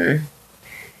within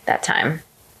that time?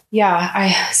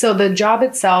 Yeah, so the job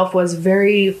itself was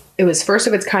it was first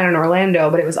of its kind in Orlando,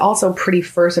 but it was also pretty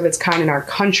first of its kind in our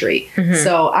country.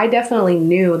 So I definitely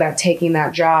knew that taking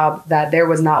that job, that there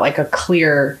was not like a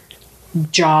clear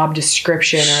job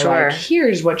description or like,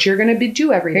 here's what you're going to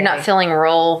do every day. You're not filling a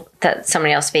role that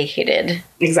somebody else vacated.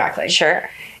 Exactly. Sure.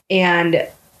 And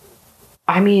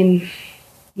I mean,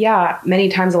 yeah, many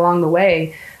times along the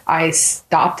way, I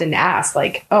stopped and asked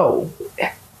like, oh,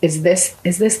 is this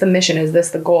the mission? Is this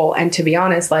the goal? And to be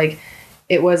honest, like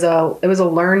it was a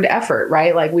learned effort,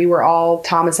 right? Like we were all,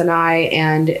 Thomas and I,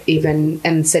 and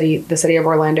the city of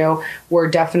Orlando were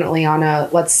definitely on a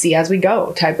let's see as we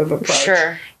go type of approach.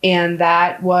 Sure. And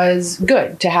that was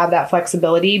good to have that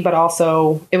flexibility, but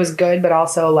also it was good, but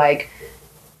also like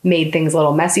made things a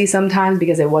little messy sometimes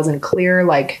because it wasn't clear,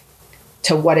 like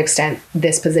to what extent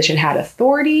this position had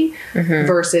authority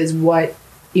versus what,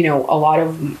 you know, a lot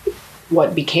of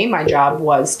what became my job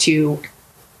was to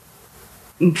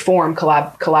form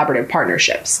collaborative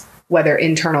partnerships, whether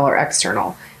internal or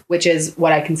external, which is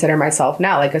what I consider myself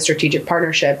now, like a strategic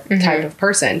partnership type of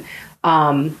person.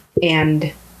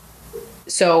 And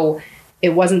so it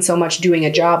wasn't so much doing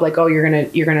a job like, oh, you're going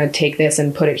to take this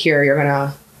and put it here.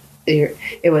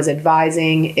 It was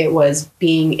advising, it was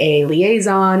being a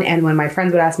liaison. And when my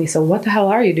friends would ask me, so what the hell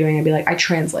are you doing? I'd be like, I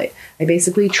translate. I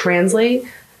basically translate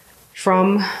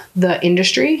from the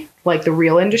industry, like the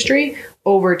real industry,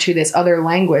 over to this other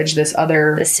language,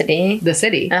 the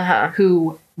city,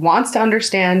 who wants to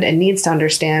understand and needs to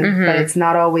understand, but it's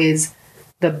not always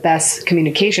the best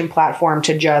communication platform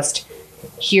to just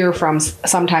hear from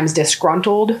sometimes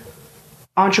disgruntled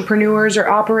entrepreneurs or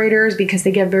operators because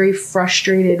they get very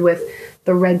frustrated with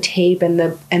the red tape and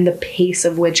the pace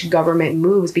of which government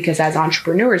moves, because as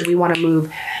entrepreneurs, we want to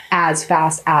move as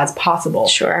fast as possible.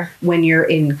 Sure. When you're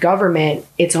in government,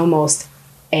 it's almost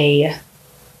a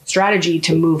strategy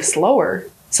to move slower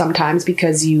sometimes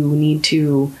because you need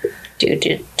to do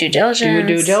due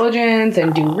diligence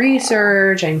and do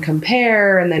research and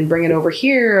compare and then bring it over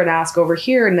here and ask over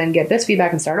here and then get this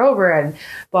feedback and start over and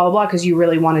blah, blah, blah. Because you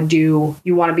really want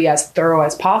to be as thorough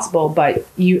as possible. But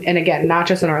and again, not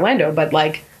just in Orlando, but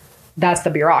like that's the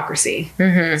bureaucracy.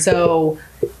 So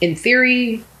in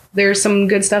theory, there's some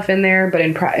good stuff in there, but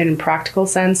in practical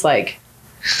sense, like,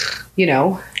 you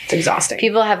know, it's exhausting.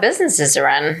 People have businesses to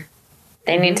run.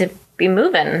 They need to be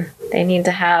moving. They need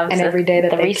to have every day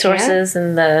that the resources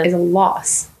and the is a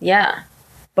loss. Yeah.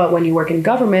 But when you work in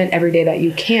government, every day that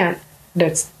you can't,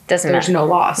 there's no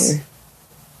loss.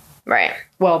 Right.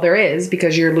 Well, there is,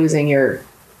 because you're losing your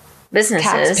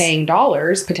businesses, tax-paying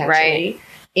dollars potentially, right.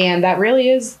 And that really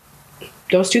is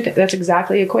those two things. That's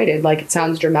exactly equated. Like, it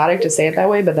sounds dramatic to say it that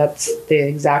way, but that's the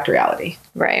exact reality.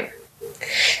 Right.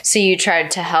 So you tried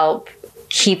to help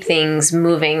keep things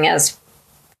moving as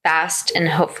fast and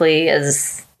hopefully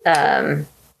as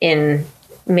in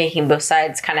making both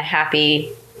sides kind of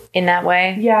happy in that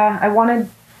way. Yeah, I wanted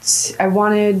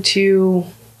to,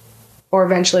 or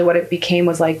eventually what it became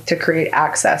was like to create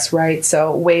access, right?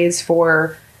 So ways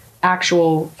for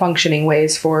actual functioning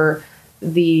ways for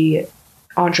the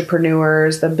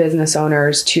entrepreneurs, the business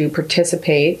owners to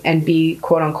participate and be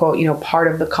quote unquote, you know,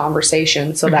 part of the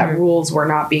conversation, so that rules were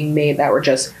not being made that were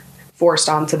just forced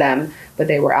onto them, but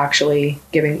they were actually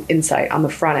giving insight on the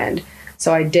front end.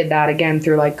 So I did that again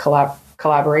through like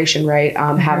collaboration, right?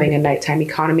 Having a nighttime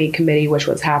economy committee, which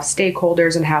was half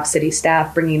stakeholders and half city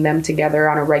staff, bringing them together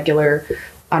on a regular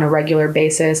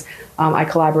basis. I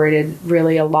collaborated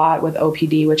really a lot with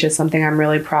OPD, which is something I'm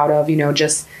really proud of, you know,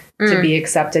 just to be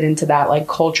accepted into that like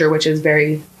culture, which is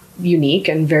very unique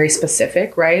and very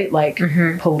specific, right? Like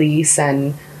police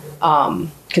and,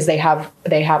 because they have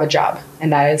a job,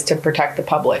 and that is to protect the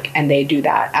public, and they do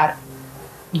that.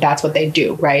 That's what they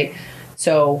do, right?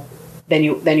 So then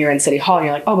you're in City Hall and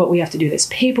you're like, oh, but we have to do this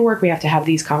paperwork. We have to have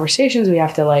these conversations. We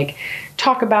have to like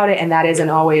talk about it. And that isn't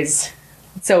always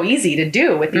so easy to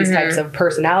do with these types of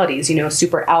personalities, you know,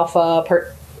 super alpha,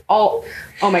 oh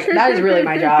my, that is really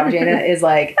my job, Jana, is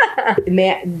like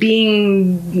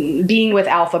being with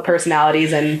alpha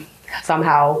personalities, and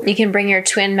somehow you can bring your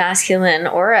twin masculine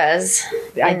auras.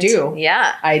 I do.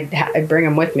 Yeah. I bring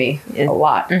them with me a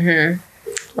lot.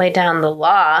 Lay down the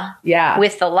law. Yeah.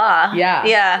 With the law. Yeah.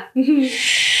 Yeah.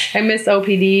 I miss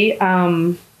OPD,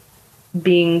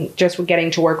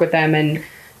 getting to work with them and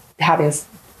having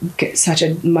such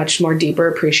a much more deeper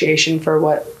appreciation for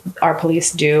what our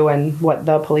police do and what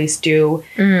the police do.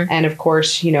 And of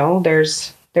course, you know,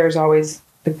 there's always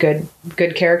the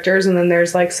good characters, and then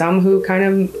there's like some who kind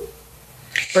of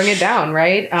bring it down,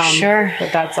 right? Sure.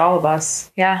 But that's all of us.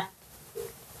 Yeah.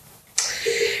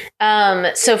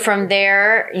 So from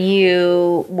there,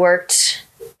 you worked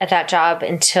at that job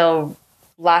until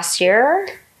last year?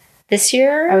 This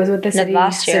year? I was with the city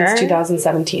since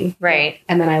 2017. Right.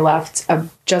 And then I left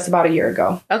just about a year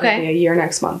ago. Okay. It'll be a year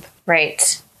next month.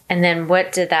 Right. And then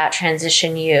what did that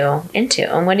transition you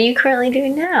into? And what are you currently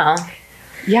doing now?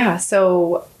 Yeah.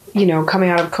 So, you know, coming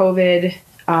out of COVID,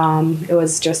 it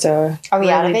was just a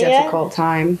really difficult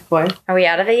time. What? Are we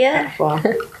out of it yet? Well,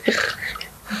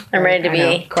 I'm ready to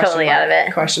be totally out of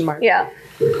it. Question mark. Yeah.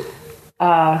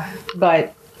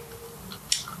 But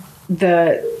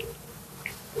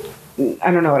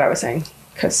I don't know what I was saying,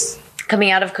 because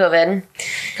coming out of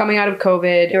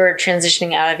COVID, you were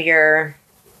transitioning out of your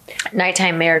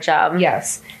nighttime mayor job.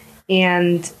 Yes.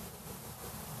 And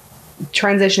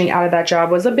transitioning out of that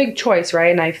job was a big choice, right?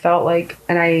 And I felt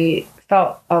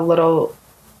a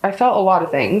lot of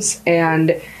things.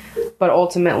 But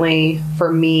ultimately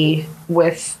for me,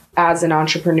 as an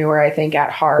entrepreneur, I think at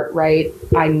heart, right,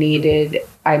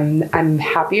 I'm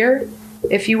happier,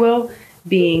 if you will,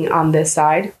 being on this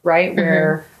side, right,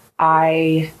 where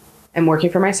I am working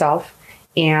for myself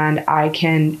and I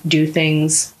can do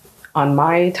things on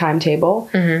my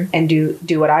timetable and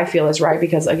do what I feel is right,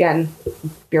 because again,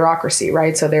 bureaucracy,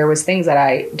 right? So there was things that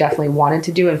I definitely wanted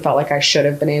to do and felt like I should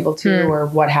have been able to or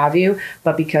what have you,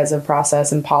 but because of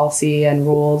process and policy and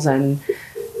rules and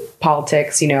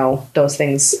politics, you know, those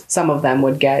things, some of them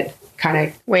would get kind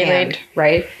of waylaid,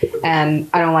 right? And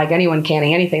I don't like anyone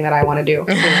canning anything that I want to do,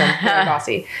 because I'm very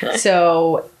bossy.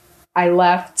 So I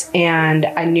left, and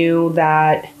I knew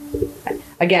that,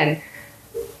 again,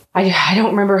 I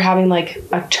don't remember having like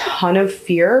a ton of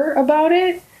fear about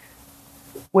it,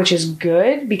 which is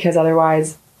good, because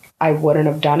otherwise I wouldn't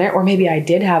have done it. Or maybe I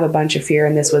did have a bunch of fear,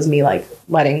 and this was me like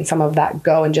letting some of that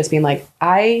go and just being like,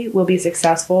 I will be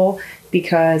successful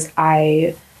because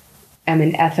I am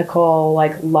an ethical,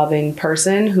 like loving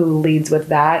person who leads with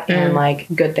that, and like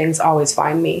good things always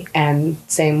find me, and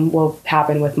same will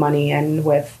happen with money and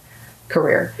with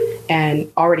career, and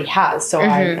already has. So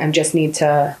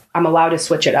I'm allowed to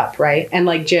switch it up, right? And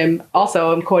like Jim,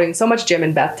 also I'm quoting so much Jim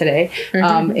and Beth today,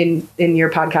 in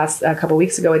your podcast a couple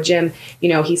weeks ago with Jim, you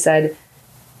know, he said,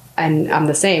 and I'm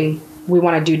the same, we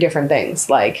want to do different things.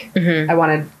 Like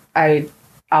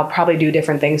I'll probably do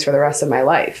different things for the rest of my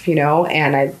life, you know,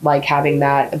 and I like having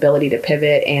that ability to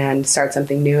pivot and start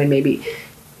something new, and maybe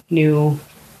new,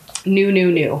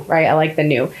 right? I like the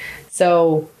new.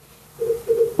 So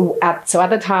at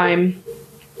the time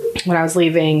when I was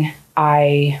leaving,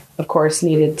 I, of course,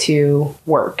 needed to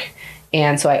work.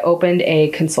 And so I opened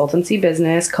a consultancy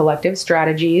business, Collective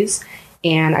Strategies,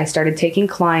 and I started taking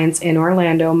clients in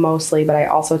Orlando mostly, but I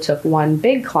also took one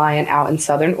big client out in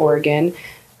Southern Oregon,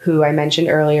 who I mentioned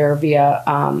earlier via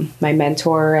my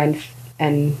mentor and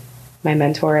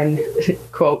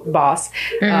quote boss,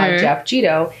 Jeff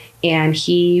Gito. And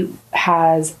him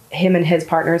and his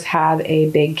partners have a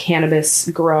big cannabis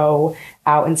grow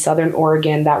out in Southern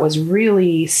Oregon that was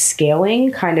really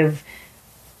scaling kind of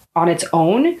on its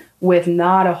own, with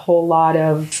not a whole lot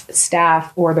of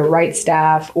staff or the right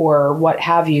staff or what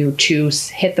have you to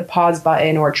hit the pause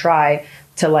button or try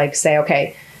to like say,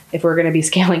 okay, if we're going to be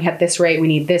scaling at this rate, we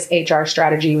need this HR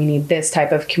strategy, we need this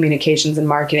type of communications and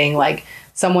marketing, like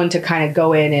someone to kind of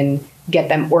go in and get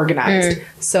them organized.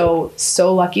 So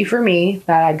lucky for me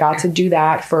that I got to do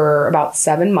that for about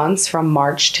 7 months, from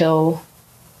March till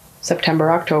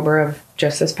September, October of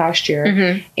just this past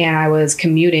year. And I was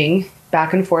commuting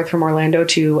back and forth from Orlando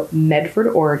to Medford,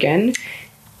 Oregon,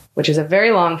 which is a very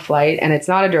long flight, and it's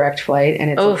not a direct flight. And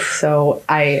it's so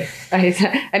I made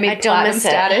platinum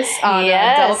status on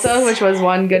Delta, which was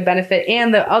one good benefit.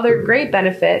 And the other great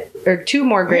benefit, or two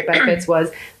more great benefits,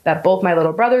 was that both my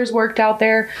little brothers worked out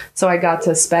there. So I got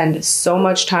to spend so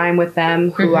much time with them,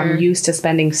 who I'm used to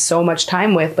spending so much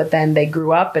time with. But then they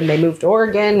grew up and they moved to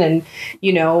Oregon, and,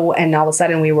 you know, and all of a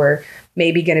sudden we were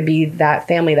maybe going to be that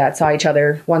family that saw each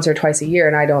other once or twice a year.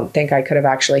 And I don't think I could have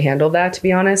actually handled that, to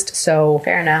be honest. So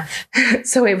fair enough.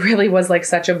 So it really was like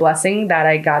such a blessing that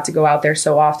I got to go out there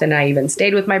so often. I even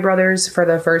stayed with my brothers for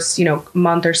the first, you know,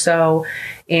 month or so.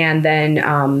 And then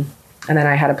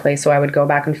I had a place, so I would go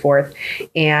back and forth.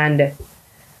 And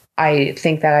I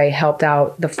think that I helped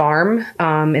out the farm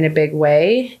in a big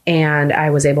way, and I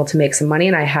was able to make some money.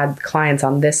 And I had clients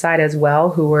on this side as well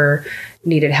who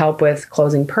needed help with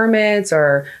closing permits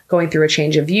or going through a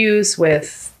change of use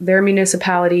with their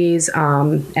municipalities,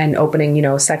 and opening, you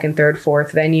know, second, third,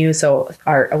 fourth venue. So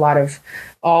a lot of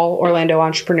all Orlando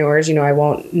entrepreneurs, you know, I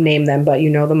won't name them, but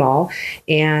you know them all.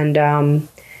 And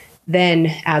then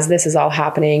as this is all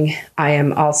happening, I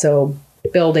am also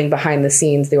building behind the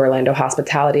scenes the Orlando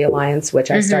Hospitality Alliance,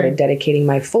 which I started dedicating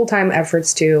my full-time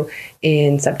efforts to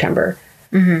in September.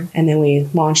 And then we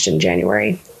launched in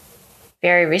January.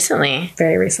 Very recently.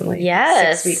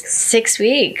 Yes. 6 weeks. 6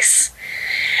 weeks.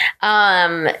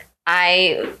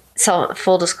 So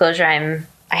full disclosure,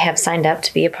 I have signed up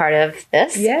to be a part of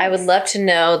this. Yes. I would love to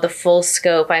know the full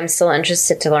scope. I'm still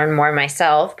interested to learn more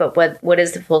myself, but what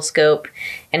is the full scope,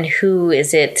 and who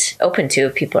is it open to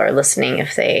if people are listening,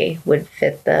 if they would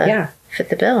fit the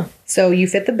bill? So you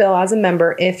fit the bill as a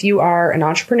member if you are an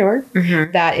entrepreneur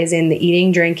that is in the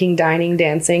eating, drinking, dining,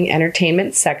 dancing,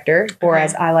 entertainment sector, or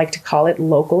as I like to call it,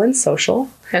 local and social.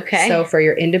 Okay. So for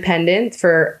your independent,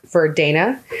 for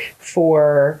Dana,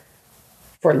 for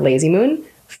Lazy Moon,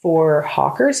 for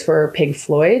Hawkers, for Pig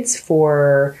Floyd's,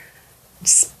 for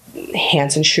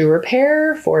Hanson Shoe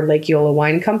Repair, for Lake Eola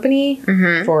Wine Company,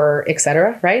 for et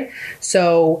cetera, right?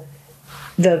 So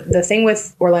the thing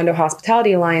with Orlando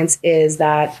Hospitality Alliance is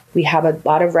that we have a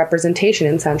lot of representation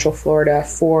in Central Florida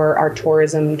for our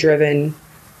tourism-driven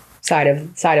side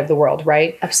of the world,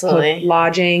 right? Absolutely.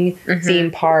 Lodging,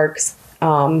 theme parks,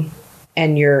 and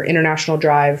your international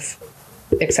drive,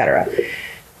 et cetera.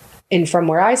 And from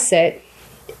where I sit,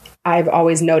 I've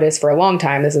always noticed for a long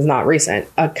time, this is not recent,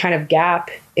 a kind of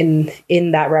gap in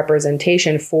that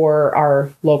representation for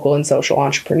our local and social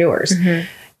entrepreneurs.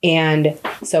 And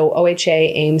so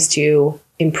OHA aims to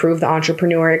improve the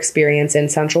entrepreneur experience in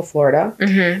Central Florida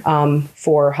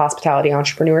for hospitality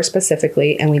entrepreneurs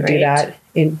specifically. And we do that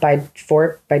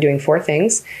by doing 4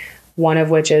 things, one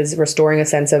of which is restoring a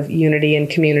sense of unity and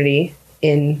community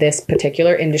in this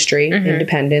particular industry,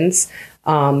 independence,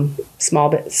 I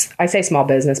say small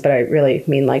business, but I really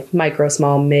mean like micro,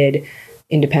 small, mid,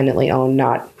 independently owned,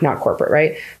 not corporate,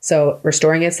 right? So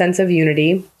restoring a sense of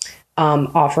unity,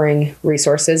 offering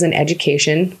resources and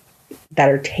education that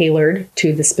are tailored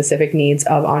to the specific needs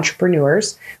of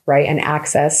entrepreneurs, right? And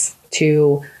access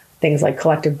to things like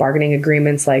collective bargaining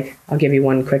agreements. Like, I'll give you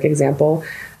one quick example.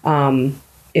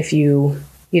 If you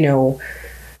know,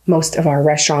 most of our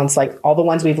restaurants, like all the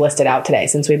ones we've listed out today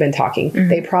since we've been talking,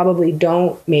 they probably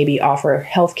don't maybe offer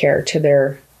healthcare to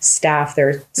their staff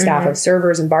of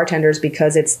servers and bartenders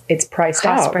because it's priced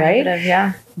out, right?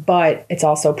 Yeah. But it's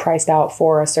also priced out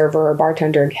for a server or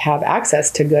bartender to have access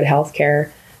to good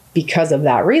healthcare because of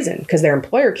that reason, because their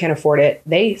employer can't afford it.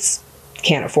 They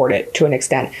can't afford it to an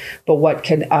extent. But what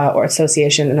could or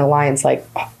association and alliance like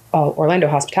Orlando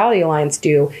Hospitality Alliance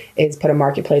do is put a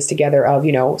marketplace together of,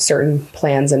 you know, certain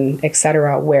plans and et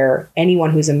cetera, where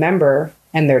anyone who's a member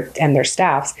and their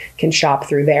staffs can shop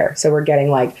through there. So we're getting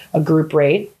like a group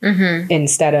rate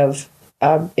instead of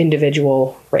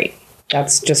individual rate.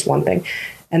 That's just one thing.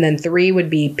 And then 3 would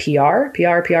be PR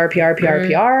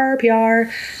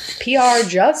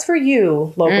just for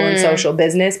you, local and social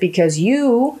business, because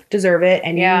you deserve it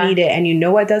and you need it. And you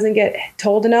know what doesn't get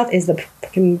told enough is the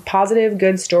positive,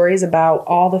 good stories about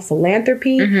all the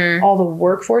philanthropy, all the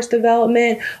workforce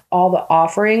development, all the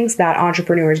offerings that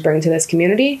entrepreneurs bring to this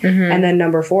community. And then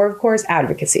number 4, of course,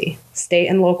 advocacy, state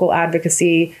and local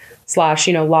advocacy /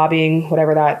 lobbying,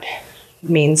 whatever that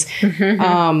means.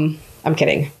 I'm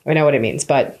kidding. I know what it means.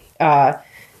 But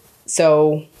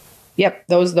so, yep,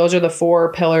 those are the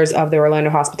 4 pillars of the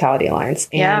Orlando Hospitality Alliance.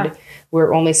 And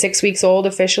we're only 6 weeks old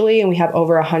officially, and we have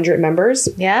over 100 members.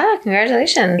 Yeah,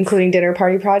 congratulations. Including Dinner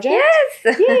Party Project.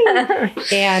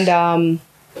 Yes. And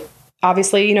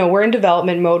obviously, you know, we're in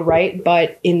development mode, right?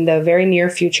 But in the very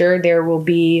near future, there will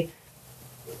be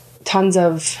tons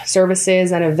of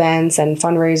services and events and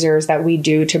fundraisers that we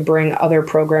do to bring other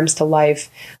programs to life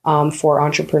for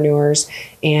entrepreneurs,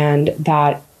 and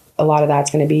that a lot of that's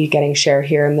going to be getting shared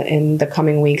here in the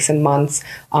coming weeks and months.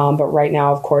 But right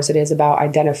now, of course, it is about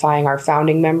identifying our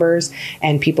founding members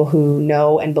and people who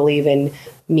know and believe in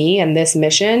me and this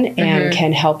mission and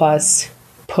can help us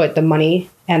put the money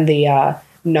and the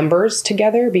numbers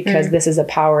together, because this is a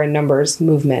power in numbers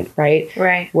movement, right?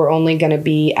 Right. We're only going to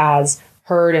be as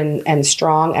heard and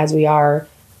strong as we are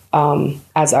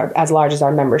as large as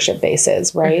our membership base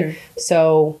is, right?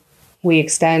 So we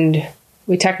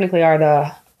technically are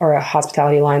a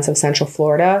Hospitality Alliance of Central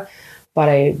Florida, but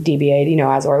I DBA'd,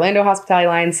 as Orlando Hospitality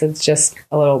Alliance. It's just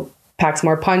a little packs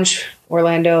more punch,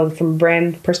 Orlando, from a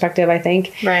brand perspective, I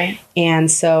think. Right.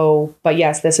 And so, but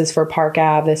yes, this is for Park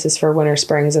Ave. This is for Winter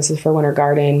Springs. This is for Winter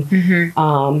Garden.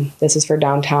 This is for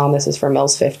downtown. This is for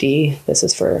Mills 50. This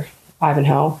is for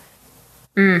Ivanhoe.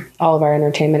 All of our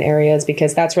entertainment areas,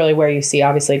 because that's really where you see,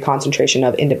 obviously, concentration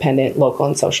of independent, local,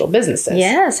 and social businesses.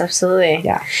 Yes, absolutely.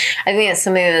 Yeah. I think it's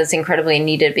something that's incredibly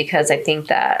needed, because I think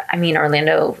that,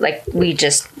 Orlando, like we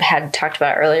just had talked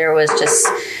about earlier, was just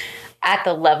at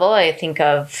the level, I think,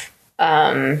 of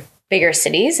bigger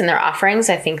cities and their offerings.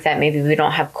 I think that maybe we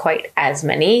don't have quite as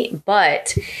many,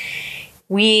 but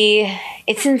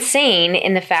it's insane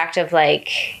in the fact of, like,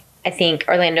 I think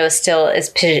Orlando still is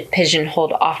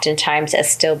pigeonholed oftentimes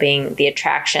as still being the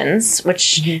attractions,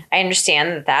 which I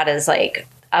understand that is like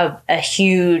a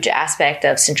huge aspect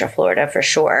of Central Florida for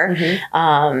sure.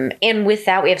 And with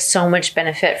that, we have so much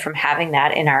benefit from having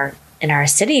that in our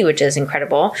city, which is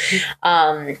incredible.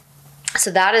 So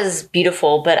that is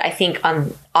beautiful. But I think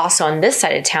also on this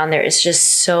side of town, there is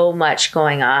just so much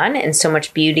going on and so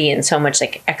much beauty and so much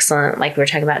like excellent, like we were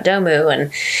talking about Domu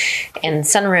and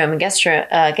Sunroom and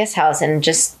guest house, and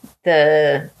just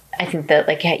I think that,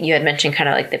 like you had mentioned, kind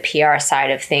of like the PR side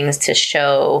of things, to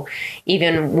show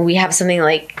even we have something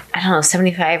like,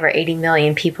 75 or 80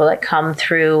 million people that come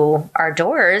through our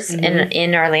doors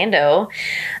in Orlando.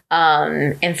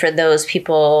 And for those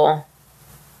people,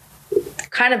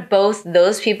 kind of both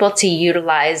those people to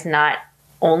utilize not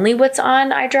only what's on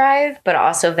iDrive, but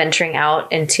also venturing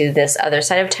out into this other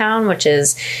side of town, which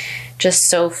is just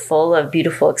so full of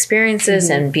beautiful experiences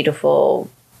and beautiful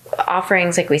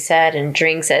offerings, like we said, and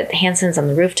drinks at Hanson's on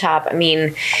the rooftop.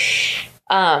 Being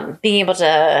able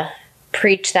to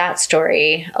preach that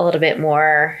story a little bit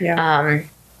more, and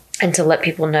to let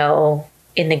people know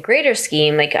in the greater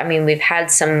scheme, like, we've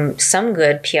had some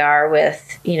good PR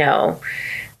with,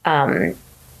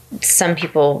 some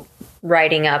people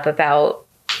writing up about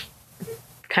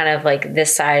kind of like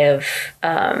this side of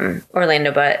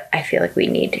Orlando, but I feel like we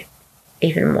need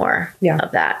even more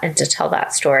of that, and to tell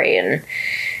that story, and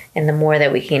the more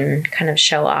that we can kind of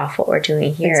show off what we're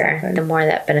doing here, the more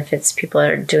that benefits people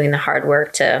that are doing the hard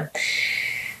work to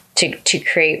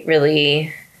create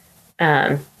really,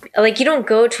 like, you don't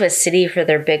go to a city for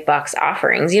their big box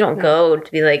offerings. You don't go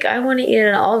to be like, I want to eat at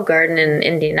an Olive Garden in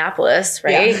Indianapolis,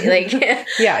 right? Like,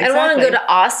 exactly. I don't want to go to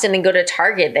Austin and go to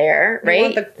Target there,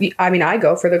 right? I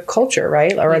go for the culture,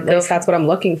 right? Or at least that's what I'm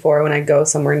looking for when I go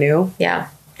somewhere new. Yeah.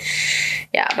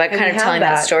 Yeah, but kind of telling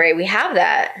that story, we have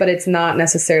that. But it's not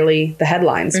necessarily the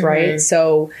headlines, right?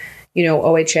 So,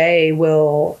 OHA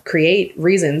will create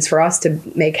reasons for us to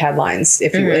make headlines,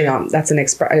 if you that's an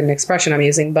expression I'm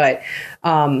using, but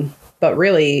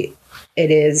really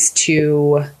it is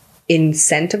to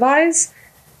incentivize.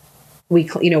 We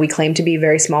claim to be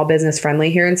very small business friendly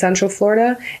here in Central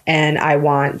Florida, and I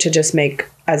want to just make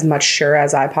as much sure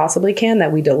as I possibly can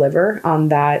that we deliver on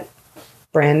that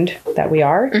brand that we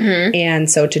are.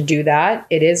 And so to do that,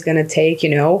 it is going to take,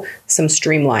 some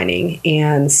streamlining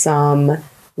and some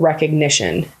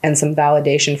recognition and some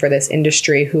validation for this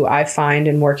industry, who I find,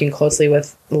 in working closely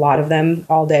with a lot of them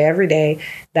all day, every day,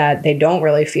 that they don't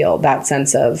really feel that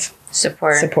sense of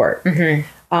support.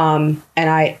 And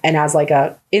as like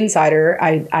a insider,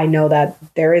 I know that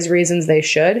there is reasons they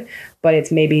should, but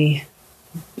it's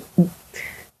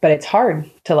hard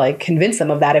to like convince them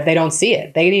of that if they don't see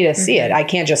it. They need to see it. I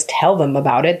can't just tell them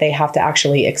about it. They have to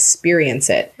actually experience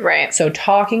it. Right. So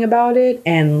talking about it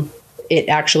and it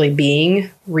actually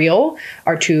being real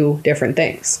are two different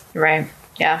things. Right.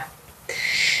 Yeah.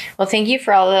 Well, thank you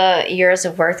for all the years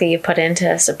of work that you put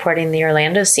into supporting the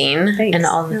Orlando scene. Thanks. And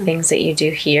all the things that you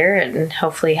do here, and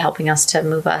hopefully helping us to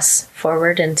move us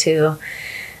forward into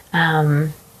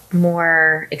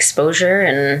more exposure,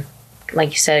 and, like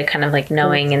you said, kind of like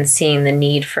knowing and seeing the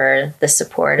need for the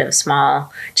support of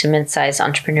small to mid-sized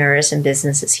entrepreneurs and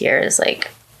businesses here is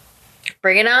like,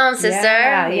 bring it on, sister.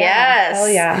 Yeah, yes. Hell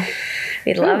yeah.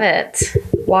 We love it.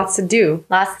 lots to do.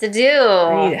 Lots to do.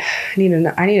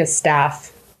 I need a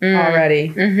staff already.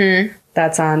 Mm-hmm.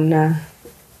 That's on.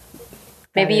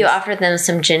 Maybe you offer them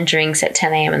some gin drinks at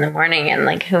 10 a.m. in the morning, and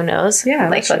like, who knows? Yeah,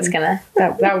 like what's gonna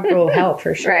that will help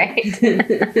for sure. Right.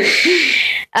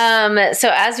 So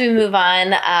as we move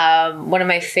on, one of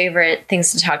my favorite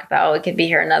things to talk about, we could be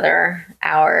here another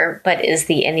hour, but is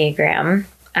the Enneagram.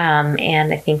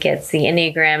 And I think the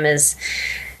Enneagram is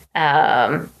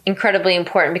incredibly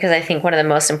important, because I think one of the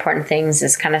most important things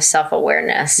is kind of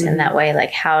self-awareness in that way.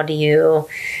 Like, how do you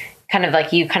kind of,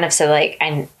 like you kind of said, like,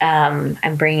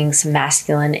 I'm bringing some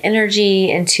masculine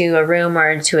energy into a room or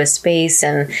into a space,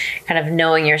 and kind of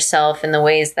knowing yourself in the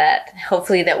ways that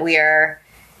hopefully that we are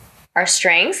our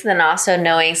strengths, then also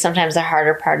knowing sometimes the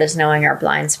harder part is knowing our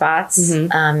blind spots in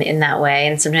that way.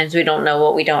 And sometimes we don't know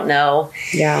what we don't know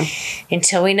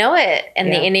until we know it. And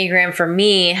the Enneagram for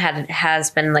me has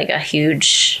been like a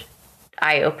huge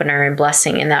eye opener and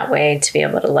blessing in that way, to be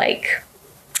able to like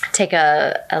take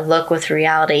a look with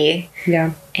reality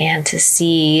and to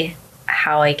see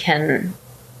how I can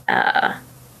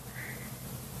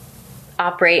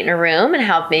operate in a room, and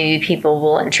how maybe people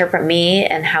will interpret me,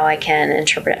 and how I can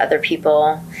interpret other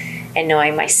people, and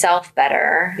knowing myself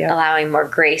better, allowing more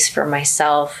grace for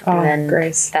myself. And then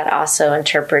grace that also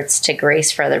interprets to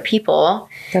grace for other people.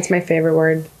 That's my favorite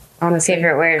word, honestly.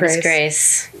 Favorite word is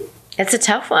grace. It's a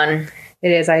tough one.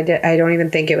 It is. I don't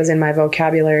even think it was in my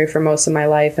vocabulary for most of my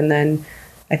life. And then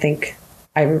I think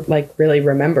I like really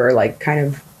remember like kind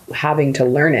of having to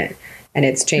learn it, and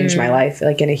it's changed my life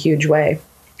like in a huge way,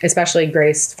 especially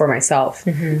grace for myself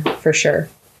for sure.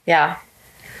 Yeah.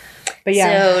 But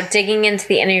yeah. So digging into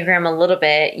the Enneagram a little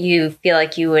bit, you feel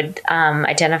like you would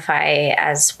identify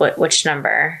as which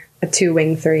number? A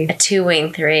 2-wing 3. A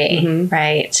 2-wing 3,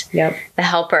 right? Yep. The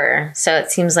helper. So it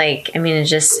seems like, I mean, it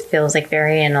just feels like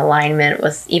very in alignment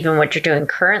with even what you're doing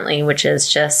currently, which is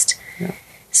just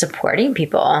supporting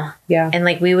people. Yeah. And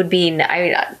like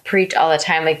I preach all the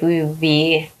time, like we would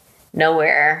be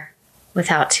nowhere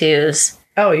without 2s.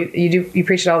 Oh, you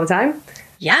preach it all the time?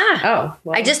 Yeah. Oh,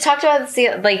 well, I just talked about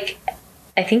this like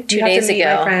I think 2 days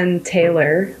ago. My friend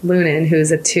Taylor Lunan,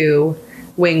 who's a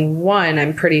 2-wing 1,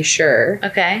 I'm pretty sure.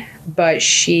 Okay. But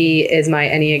she is my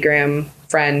Enneagram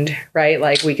friend, right?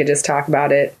 Like we could just talk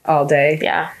about it all day.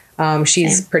 Yeah.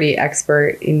 She's pretty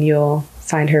expert, and you'll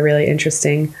find her really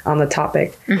interesting on the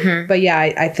topic. But yeah,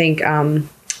 I think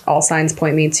all signs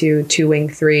point me to 2-wing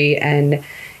 3, and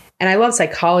I love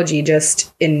psychology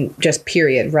just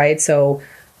period, right? So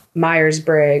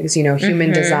Myers-Briggs,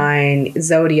 human design,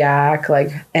 Zodiac, like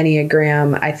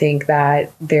Enneagram. I think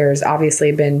that there's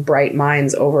obviously been bright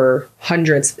minds over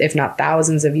hundreds, if not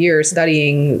thousands of years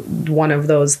studying one of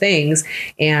those things.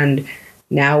 And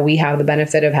now we have the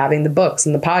benefit of having the books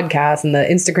and the podcasts and the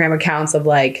Instagram accounts of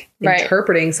like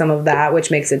interpreting some of that,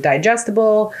 which makes it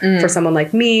digestible for someone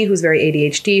like me, who's very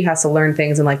ADHD, who has to learn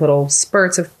things in like little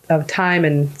spurts of time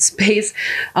and space.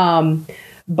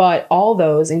 But all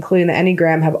those, including the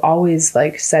Enneagram, have always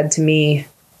like said to me,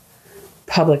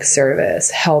 public service,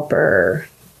 helper,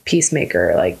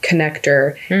 peacemaker, like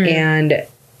connector. And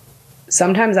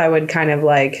sometimes I would kind of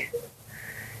like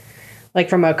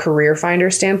from a career finder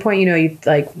standpoint, you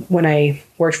like when I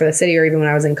worked for the city, or even when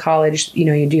I was in college,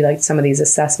 you do like some of these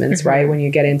assessments, right? When you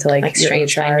get into like your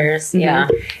strengths HR. finders.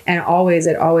 And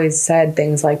it always said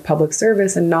things like public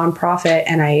service and nonprofit.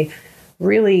 And I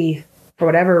really, for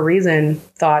whatever reason,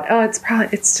 thought, oh,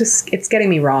 it's getting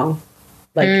me wrong.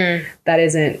 Like that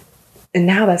isn't, and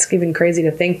now that's even crazy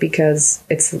to think, because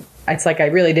it's like I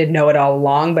really did know it all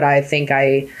along, but I think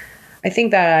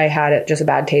that I had just a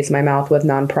bad taste in my mouth with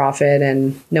nonprofit,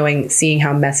 and seeing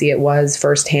how messy it was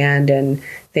firsthand, and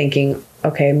thinking,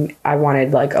 okay, I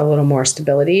wanted like a little more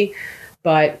stability,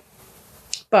 but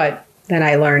then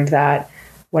I learned that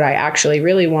what I actually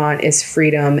really want is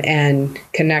freedom and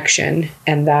connection.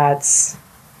 And that's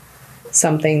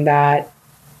something that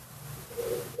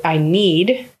I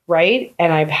need, right?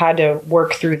 And I've had to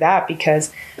work through that,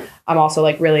 because I'm also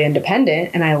like really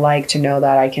independent, and I like to know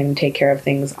that I can take care of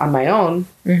things on my own,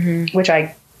 which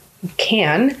I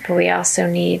can. But we also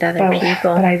need other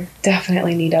people. But I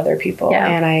definitely need other people. Yeah.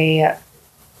 And I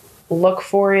look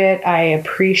for it. I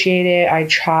appreciate it. I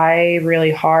try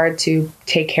really hard to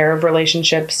take care of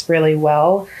relationships really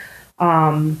well.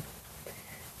 And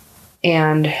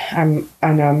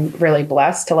I'm really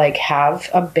blessed to like have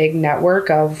a big network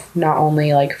of not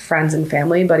only like friends and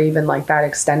family, but even like that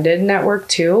extended network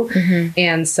too.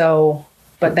 And so,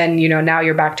 but then, now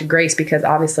you're back to grace, because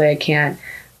obviously I can't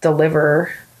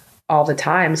deliver all the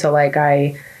time. So like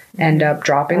I end up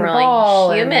dropping the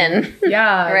ball. Human.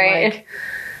 Yeah. Right. Like,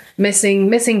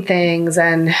 missing things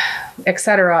and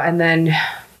etc. And then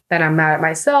I'm mad at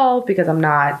myself because I'm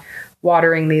not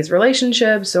watering these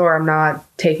relationships or I'm not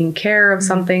taking care of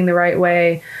something the right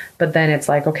way. But then it's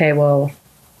like, okay, well,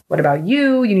 what about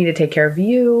you? You need to take care of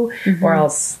you or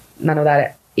else none of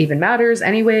that even matters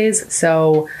anyways.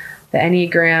 So the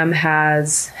Enneagram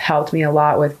has helped me a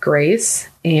lot with grace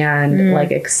and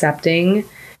like accepting,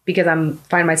 because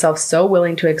find myself so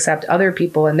willing to accept other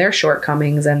people and their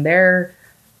shortcomings and their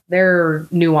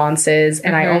nuances.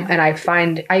 And I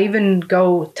find I even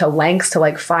go to lengths to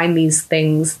like find these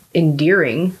things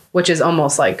endearing, which is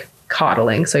almost like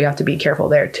coddling. So you have to be careful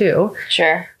there too.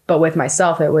 Sure. But with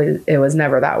myself, it was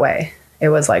never that way. It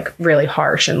was like really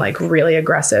harsh and like really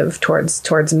aggressive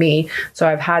towards me. So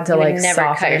I've had to like never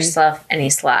soften. cut yourself any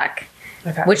slack,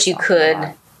 which you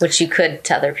could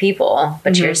to other people,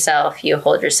 but to yourself, you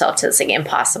hold yourself to this like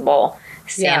impossible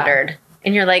standard.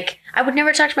 And you're like, I would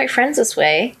never talk to my friends this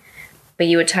way, but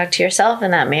you would talk to yourself in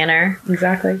that manner.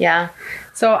 Exactly. Yeah.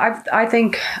 So I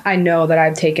think I know that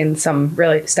I've taken some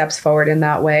really steps forward in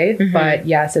that way, but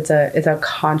yes, it's a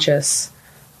conscious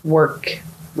work,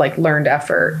 like learned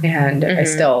effort, and I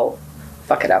still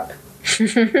fuck it up.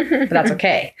 But that's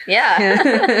okay.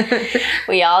 Yeah.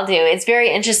 We all do. It's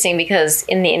very interesting because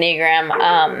in the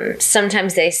Enneagram,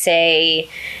 sometimes they say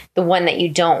the one that you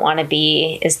don't want to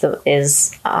be is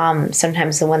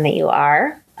sometimes the one that you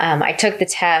are. I took the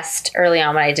test early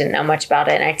on when I didn't know much about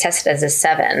it, and I tested as a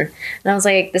 7. And I was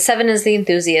like, the 7 is the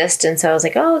enthusiast. And so I was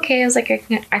like, oh, okay. I was like,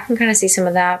 I can kind of see some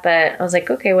of that, but I was like,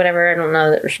 okay, whatever. I don't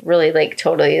know that really like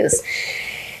totally is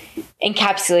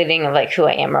encapsulating of like who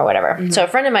I am or whatever. So a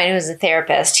friend of mine who was a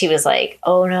therapist, he was like,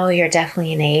 oh no, you're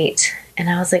definitely an 8. And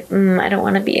I was like, I don't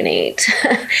want to be an 8.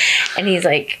 And he's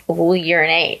like, well, you're an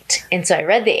 8. And so I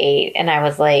read the 8 and I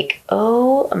was like,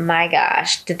 oh my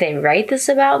gosh, did they write this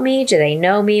about me? Do they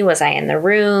know me? Was I in the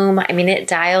room? I mean, it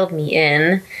dialed me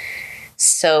in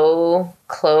so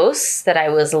close that I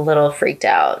was a little freaked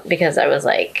out because I was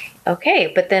like,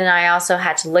 okay. But then I also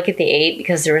had to look at the 8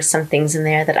 because there were some things in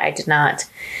there that I did not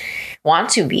want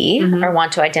to be or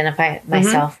want to identify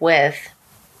myself with.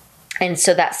 And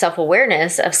so that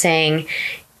self-awareness of saying,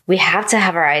 we have to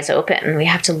have our eyes open. We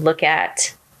have to look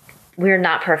at, we're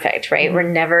not perfect, right? We're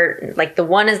never, like the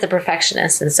 1 is the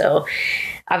perfectionist. And so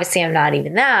obviously I'm not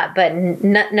even that, but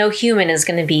no human is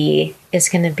going to be,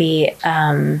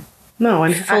 no,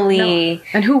 and fully. No.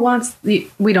 And who wants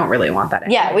we don't really want that.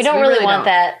 Yeah, we don't really want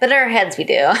that, but in our heads we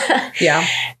do. Yeah.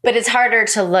 But it's harder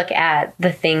to look at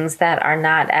the things that are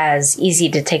not as easy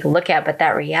to take a look at, but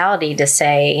that reality to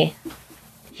say,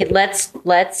 hey,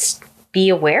 let's be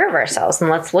aware of ourselves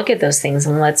and let's look at those things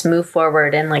and let's move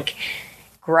forward and like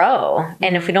grow.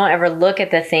 And if we don't ever look at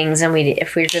the things and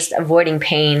if we're just avoiding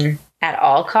pain at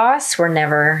all costs, we're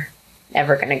never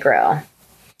ever going to grow.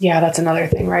 Yeah, that's another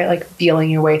thing, right? Like feeling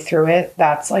your way through it.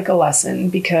 That's like a lesson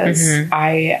because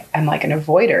I am like an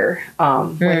avoider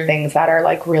with things that are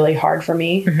like really hard for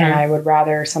me. And I would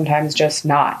rather sometimes just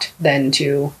not than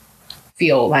to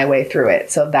feel my way through it.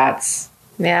 So that's...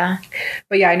 Yeah.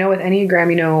 But yeah, I know with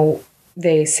Enneagram,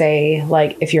 they say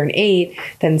like if you're an 8,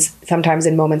 then sometimes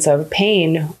in moments of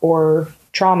pain or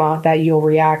trauma that you'll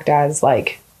react as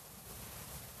like,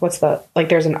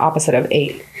 there's an opposite of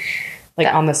 8,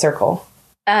 like on the circle.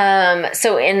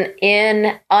 So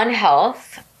in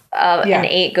unhealth, an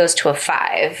 8 goes to a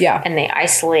 5. Yeah. And they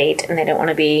isolate and they don't want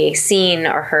to be seen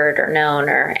or heard or known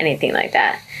or anything like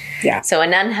that. Yeah. So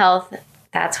in unhealth,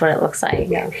 that's what it looks like.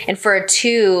 Yeah. And for a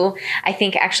 2, I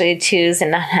think actually 2s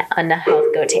in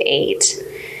unhealth go to 8.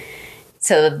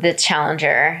 So the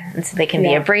challenger, and so they can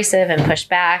be abrasive and push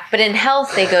back. But in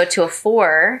health, they go to a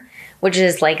 4, which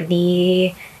is like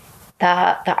the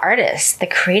artist, the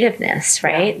creativeness,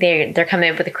 right? Yeah. They're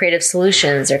coming up with the creative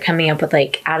solutions. They're coming up with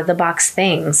like out of the box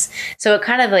things. So it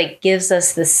kind of like gives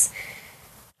us this,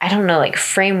 I don't know, like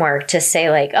framework to say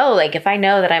like, oh, like if I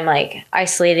know that I'm like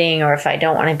isolating or if I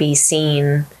don't want to be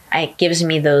seen, it gives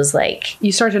me those like...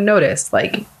 You start to notice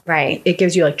like... Right. It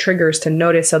gives you like triggers to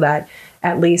notice so that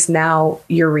at least now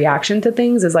your reaction to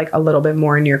things is like a little bit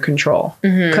more in your control.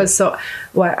 Because so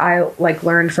what I like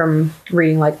learned from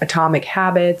reading like Atomic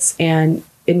Habits and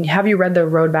have you read The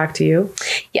Road Back to You?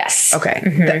 Yes.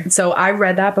 Okay. So I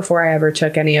read that before I ever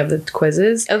took any of the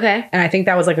quizzes. Okay. And I think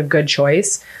that was like a good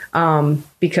choice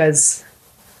because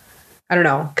I don't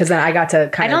know. Because then I got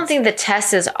to I don't think the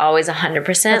test is always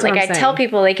 100%. Like I tell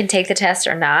people they can take the test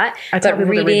or not. I tell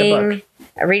people to read the book.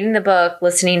 reading the book,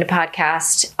 listening to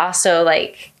podcasts, also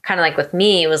like kind of like with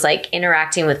me, it was like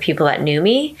interacting with people that knew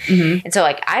me. And so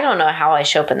like, I don't know how I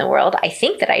show up in the world. I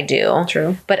think that I do.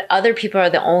 True. But other people are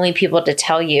the only people to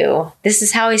tell you, this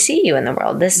is how I see you in the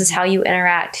world. This is how you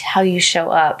interact, how you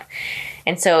show up.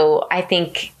 And so I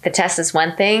think the test is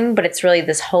one thing, but it's really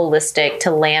this holistic to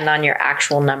land on your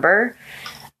actual number.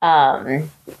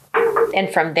 And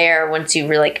from there, once you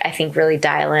really, I think, really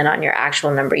dial in on your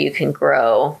actual number, you can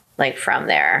grow like from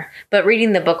there. But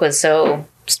reading the book was so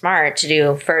smart to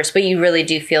do first, but you really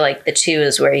do feel like the 2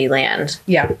 is where you land.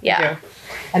 Yeah. Yeah.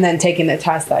 And then taking the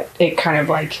test, that it kind of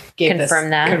like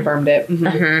confirmed it.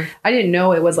 I didn't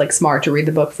know it was like smart to read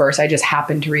the book first. I just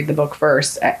happened to read the book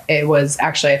first. It was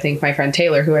actually, I think my friend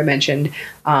Taylor, who I mentioned,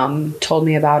 told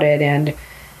me about it. And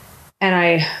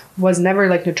I was never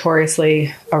like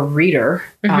notoriously a reader.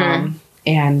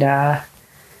 And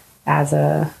as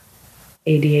a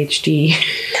ADHD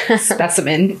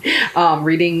specimen,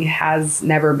 reading has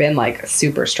never been like a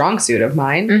super strong suit of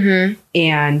mine.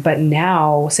 But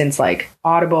now, since like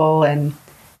Audible, and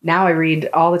now I read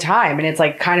all the time, and it's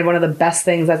like kind of one of the best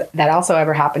things that also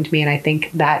ever happened to me. And I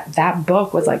think that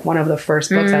book was like one of the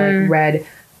first books I like read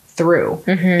through,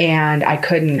 and I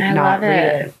couldn't not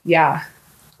read it. Yeah.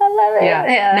 I love it.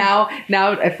 Yeah.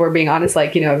 Now, if we're being honest,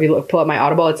 like, you know, if you pull up my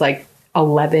Audible, it's like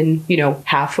 11, you know,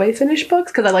 halfway finished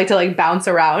books, because I like to like bounce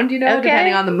around, you know,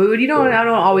 depending on the mood. I don't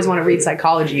always want to read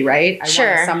psychology, right? I want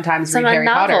to sometimes read Harry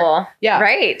Potter. Yeah.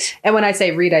 Right. And when I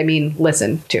say read, I mean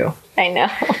listen to. I know.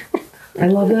 I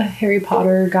love the Harry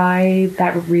Potter guy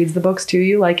that reads the books to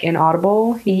you, like in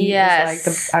Audible. He is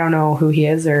like I don't know who he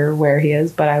is or where he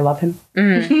is, but I love him.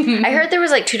 I heard there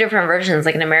was like 2 different versions,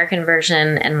 like an American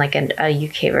version and like a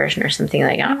UK version or something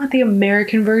like that. I want the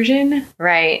American version.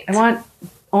 Right. I want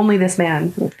only this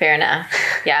man. Fair enough.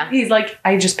 Yeah. He's like,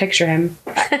 I just picture him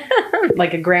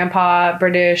like a grandpa,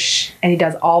 British, and he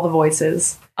does all the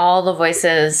voices. All the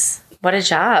voices. What a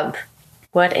job.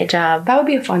 What a job. That would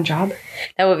be a fun job.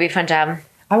 That would be a fun job.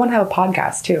 I want to have a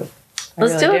podcast too.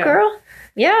 Let's do it, girl.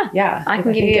 Yeah. Yeah. I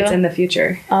can give you it's in the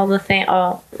future. All the thing.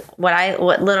 Oh,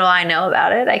 what little I know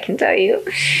about it, I can tell you.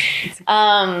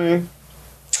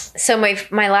 So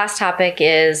my last topic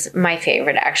is my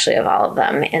favorite actually of all of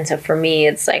them. And so for me,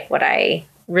 it's like what I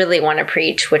really want to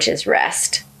preach, which is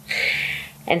rest.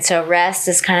 And so rest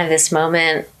is kind of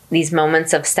these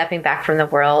moments of stepping back from the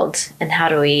world, and how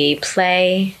do we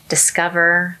play,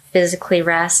 discover, physically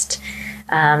rest.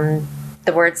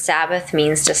 The word Sabbath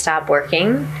means to stop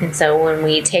working. And so when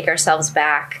we take ourselves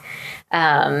back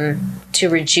to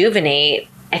rejuvenate,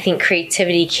 I think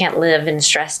creativity can't live in a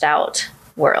stressed out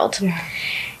world. Yeah.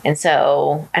 And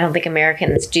so I don't think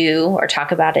Americans do or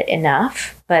talk about it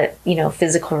enough. But, you know,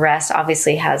 physical rest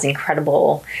obviously has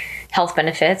incredible health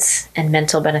benefits and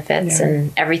mental benefits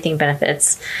and everything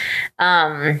benefits.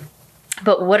 But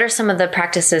what are some of the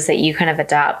practices that you kind of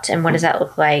adopt, and what does that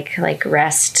look like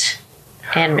rest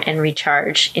and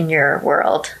recharge in your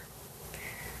world?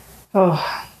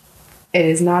 Oh, it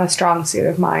is not a strong suit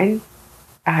of mine.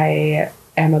 I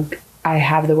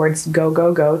have the words go,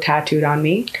 go, go tattooed on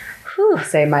me. I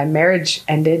say my marriage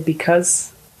ended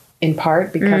in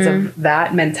part because of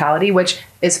that mentality, which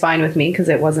is fine with me because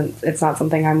it's not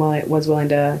something I was willing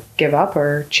to give up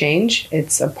or change.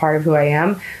 It's a part of who I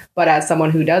am. But as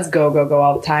someone who does go, go, go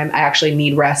all the time, I actually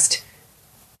need rest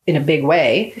in a big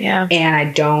way. Yeah.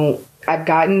 And I've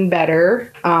gotten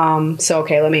better. So,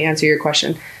 okay, let me answer your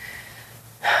question.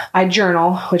 I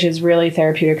journal, which is really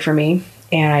therapeutic for me.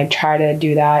 And I try to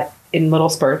do that in little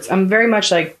spurts. I'm very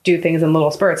much like do things in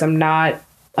little spurts. I'm not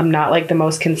like the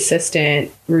most consistent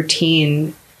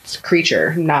routine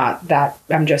creature.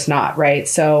 I'm just not, right?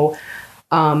 So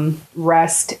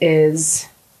rest is,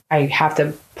 I have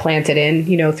to plant it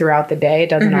in, throughout the day. It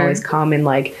doesn't always come in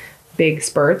like big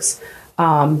spurts.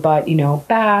 But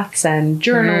baths and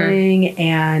journaling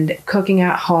and cooking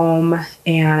at home.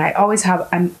 And I always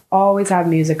have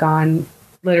music on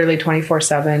literally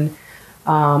 24/7.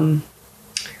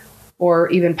 Or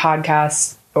even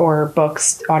podcasts or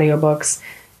books, audiobooks.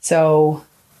 So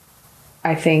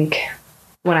I think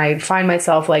when I find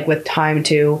myself like with time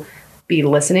to be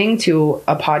listening to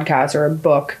a podcast or a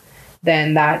book,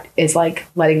 then that is like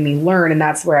letting me learn. And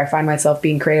that's where I find myself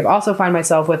being creative. I also find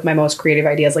myself with my most creative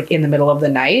ideas like in the middle of the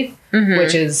night,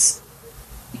 which is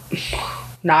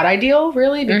not ideal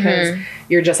really, because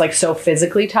you're just like so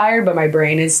physically tired, but my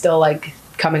brain is still like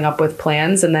coming up with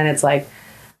plans. And then it's like,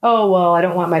 oh, well, I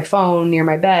don't want my phone near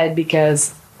my bed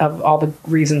because of all the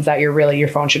reasons that your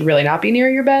phone should really not be near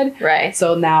your bed. Right.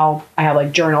 So now I have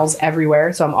like journals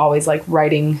everywhere. So I'm always like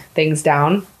writing things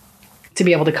down. to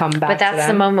be able to come back. But that's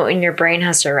the moment when your brain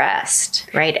has to rest,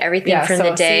 right? Everything from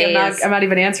the day. I'm not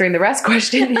even answering the rest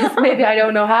question. Maybe I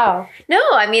don't know how. No,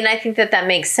 I mean, I think that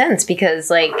makes sense because,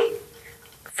 like,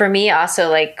 for me also,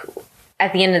 like,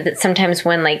 at the end of sometimes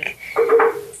when, like,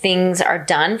 things are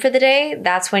done for the day,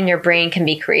 that's when your brain can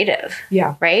be creative.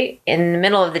 Yeah. Right? In the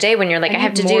middle of the day when you're like, I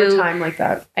have to do do time like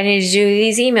that. I need to do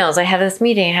these emails. I have this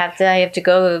meeting. I have to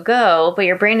go. But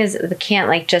your brain can't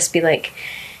like just be like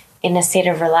in a state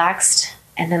of relaxed.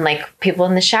 And then like people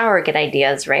in the shower get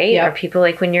ideas, right? Yep. Or people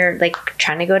like when you're like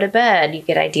trying to go to bed, you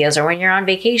get ideas. Or when you're on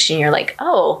vacation, you're like,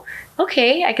 oh,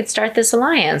 okay, I could start this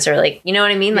alliance. Or like, you know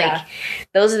what I mean? Yeah. Like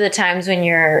those are the times when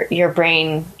your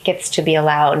brain gets to be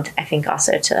allowed, I think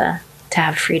also to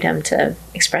have freedom to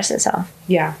express itself.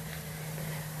 Yeah.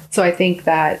 So I think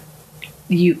that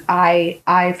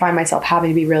I find myself having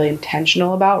to be really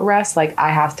intentional about rest. Like I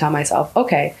have to tell myself,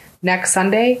 okay, next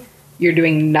Sunday, you're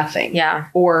doing nothing. Yeah.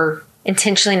 Or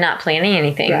intentionally not planning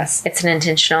anything. Yes. It's an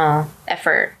intentional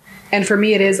effort. And for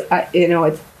me, it is,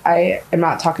 I am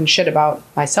not talking shit about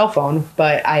my cell phone,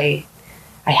 but I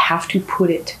have to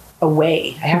put it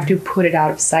away. I have to put it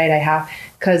out of sight.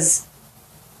 Because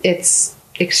it's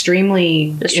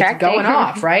extremely distracting. It's going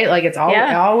off, right? Like it's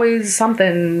always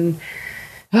something.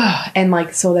 And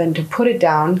like, so then to put it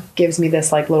down gives me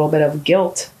this like little bit of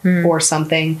guilt or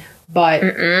something, but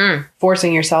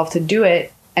forcing yourself to do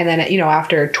it. And then,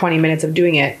 after 20 minutes of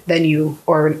doing it, then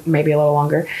or maybe a little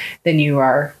longer, then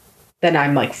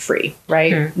I'm like free,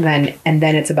 right? Then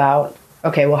it's about,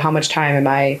 okay, well, how much time am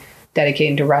I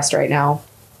dedicating to rest right now?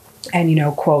 And,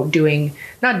 quote,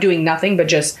 not doing nothing, but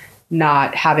just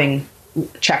not having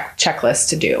checklists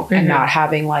to do and not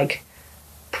having like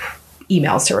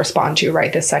emails to respond to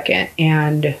right this second.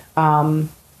 And,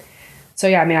 so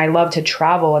yeah, I mean, I love to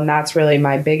travel and that's really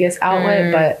my biggest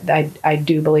outlet, but I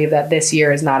do believe that this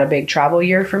year is not a big travel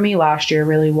year for me. Last year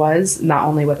really was, not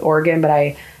only with Oregon, but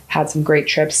I had some great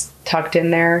trips tucked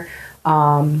in there.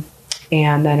 And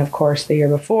then of course the year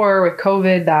before with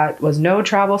COVID, that was no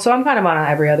travel. So I'm kind of on an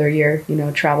every other year,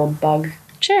 travel bug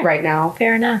right now.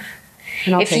 Fair enough.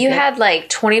 If you had like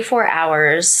 24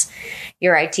 hours,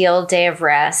 your ideal day of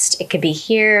rest, it could be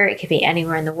here, it could be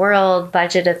anywhere in the world.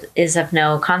 Budget is of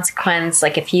no consequence.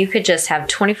 Like if you could just have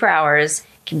 24 hours,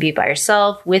 it can be by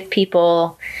yourself, with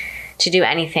people, to do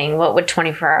anything. What would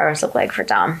 24 hours look like for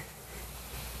Dom?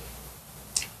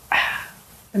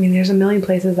 I mean, there's a million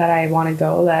places that I want to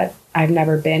go that I've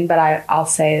never been, but I'll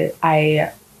say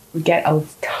I get a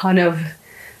ton of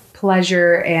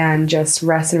pleasure and just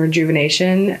rest and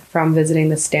rejuvenation from visiting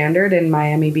the Standard in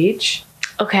Miami Beach.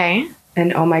 Okay.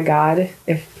 And oh my God,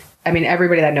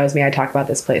 everybody that knows me, I talk about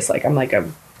this place like I'm like a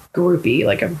groupie,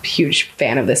 like a huge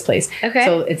fan of this place. Okay.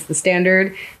 So it's the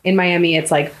Standard in Miami.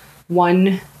 It's like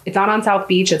it's not on South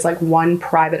Beach. It's like one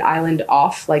private island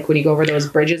off, like when you go over those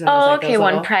bridges. And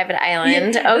one private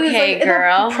island. Yeah, okay, like,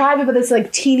 girl. It's private, but it's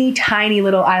like teeny tiny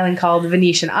little island called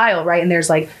Venetian Isle, right? And there's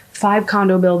like 5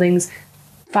 condo buildings,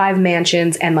 5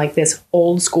 mansions, and like this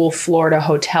old school Florida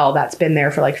hotel that's been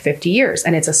there for like 50 years.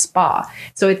 And it's a spa.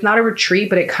 So it's not a retreat,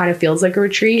 but it kind of feels like a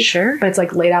retreat. Sure. But it's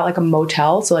like laid out like a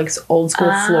motel. So like it's old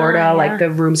school Florida, yeah. Like the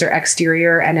rooms are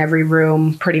exterior and every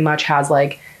room pretty much has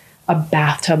like a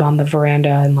bathtub on the veranda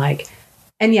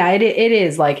and yeah, it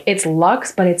is like, it's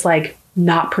luxe, but it's like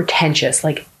not pretentious.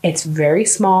 Like it's very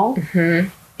small.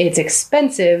 It's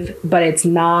expensive, but it's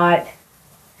not,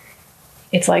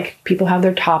 it's like people have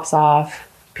their tops off.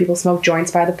 People smoke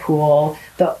joints by the pool.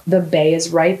 The bay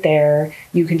is right there.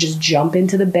 You can just jump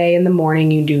into the bay in the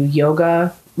morning. You do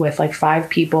yoga with like 5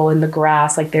 people in the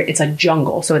grass. Like it's a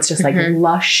jungle. So it's just like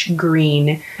lush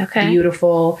green,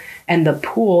 beautiful. And the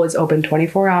pool is open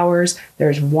 24 hours.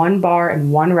 There's 1 bar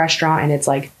and 1 restaurant. And it's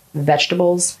like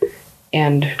vegetables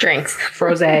and drinks,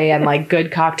 frosé and like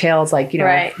good cocktails, like,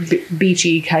 right.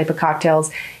 Beachy type of cocktails.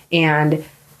 And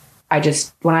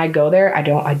when I go there, I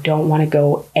don't want to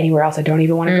go anywhere else. I don't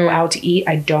even want to go out to eat.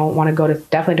 I don't want to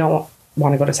definitely don't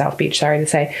want to go to South Beach. Sorry to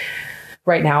say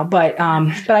right now. But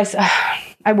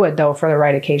I would though, for the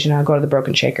right occasion, I'll go to the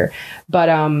Broken Shaker, but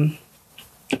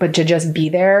to just be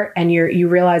there and you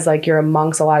realize like you're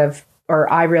amongst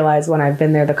I realize when I've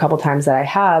been there the couple times that I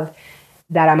have,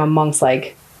 that I'm amongst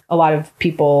like a lot of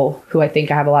people who I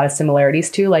think I have a lot of similarities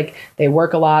to. Like they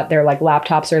work a lot. Their like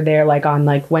laptops are there like on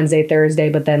like Wednesday, Thursday,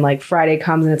 but then like Friday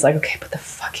comes and it's like, okay, put the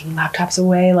fucking laptops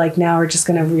away. Like now we're just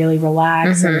going to really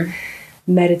relax and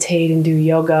meditate and do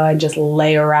yoga and just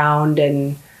lay around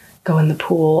and go in the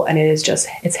pool. And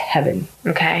it's heaven.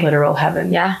 Okay. Literal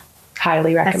heaven. Yeah.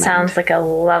 Highly recommend. That sounds like a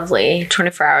lovely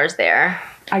 24 hours there.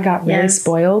 I got really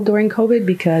spoiled during COVID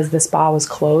because the spa was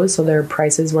closed. So their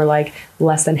prices were like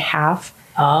less than half.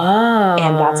 Oh.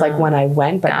 And that's like when I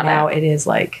went, but now it is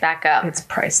like back up. It's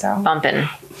priced out. Bumping.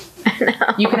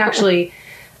 You can actually,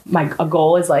 a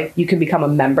goal is like you can become a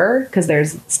member because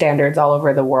there's standards all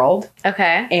over the world.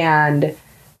 Okay. And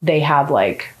they have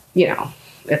like, you know,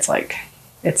 it's like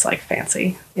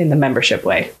fancy in the membership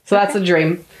way. So that's a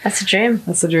dream. That's a dream.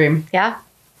 That's a dream. Yeah.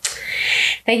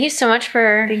 Thank you so much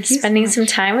for spending some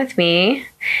time with me.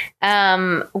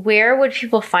 Where would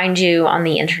people find you on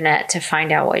the internet to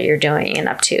find out what you're doing and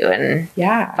up to and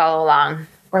follow along?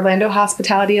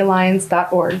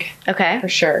 OrlandoHospitalityAlliance.org. Okay. For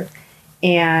sure.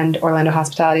 And Orlando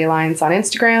Hospitality Alliance on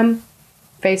Instagram,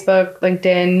 Facebook,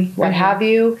 LinkedIn, what have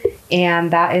you.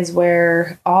 And that is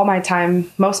where all my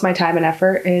time, most of my time and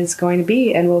effort is going to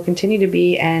be and will continue to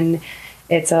be. And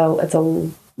it's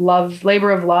a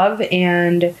labor of love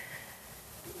and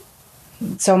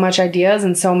so much ideas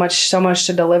and so much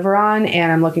to deliver on.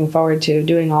 And I'm looking forward to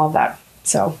doing all of that.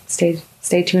 So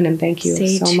stay tuned and thank you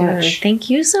so much. Thank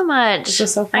you so much. This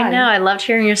was so fun. I know. I loved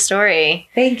hearing your story.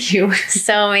 Thank you.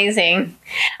 So amazing.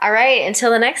 All right. Until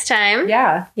the next time.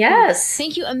 Yeah. Yes.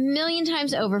 Thank you a million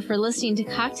times over for listening to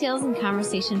Cocktails and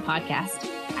Conversation podcast.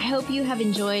 I hope you have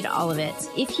enjoyed all of it.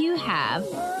 If you have,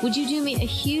 would you do me a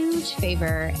huge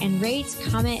favor and rate,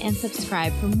 comment, and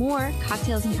subscribe for more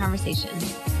Cocktails and Conversation?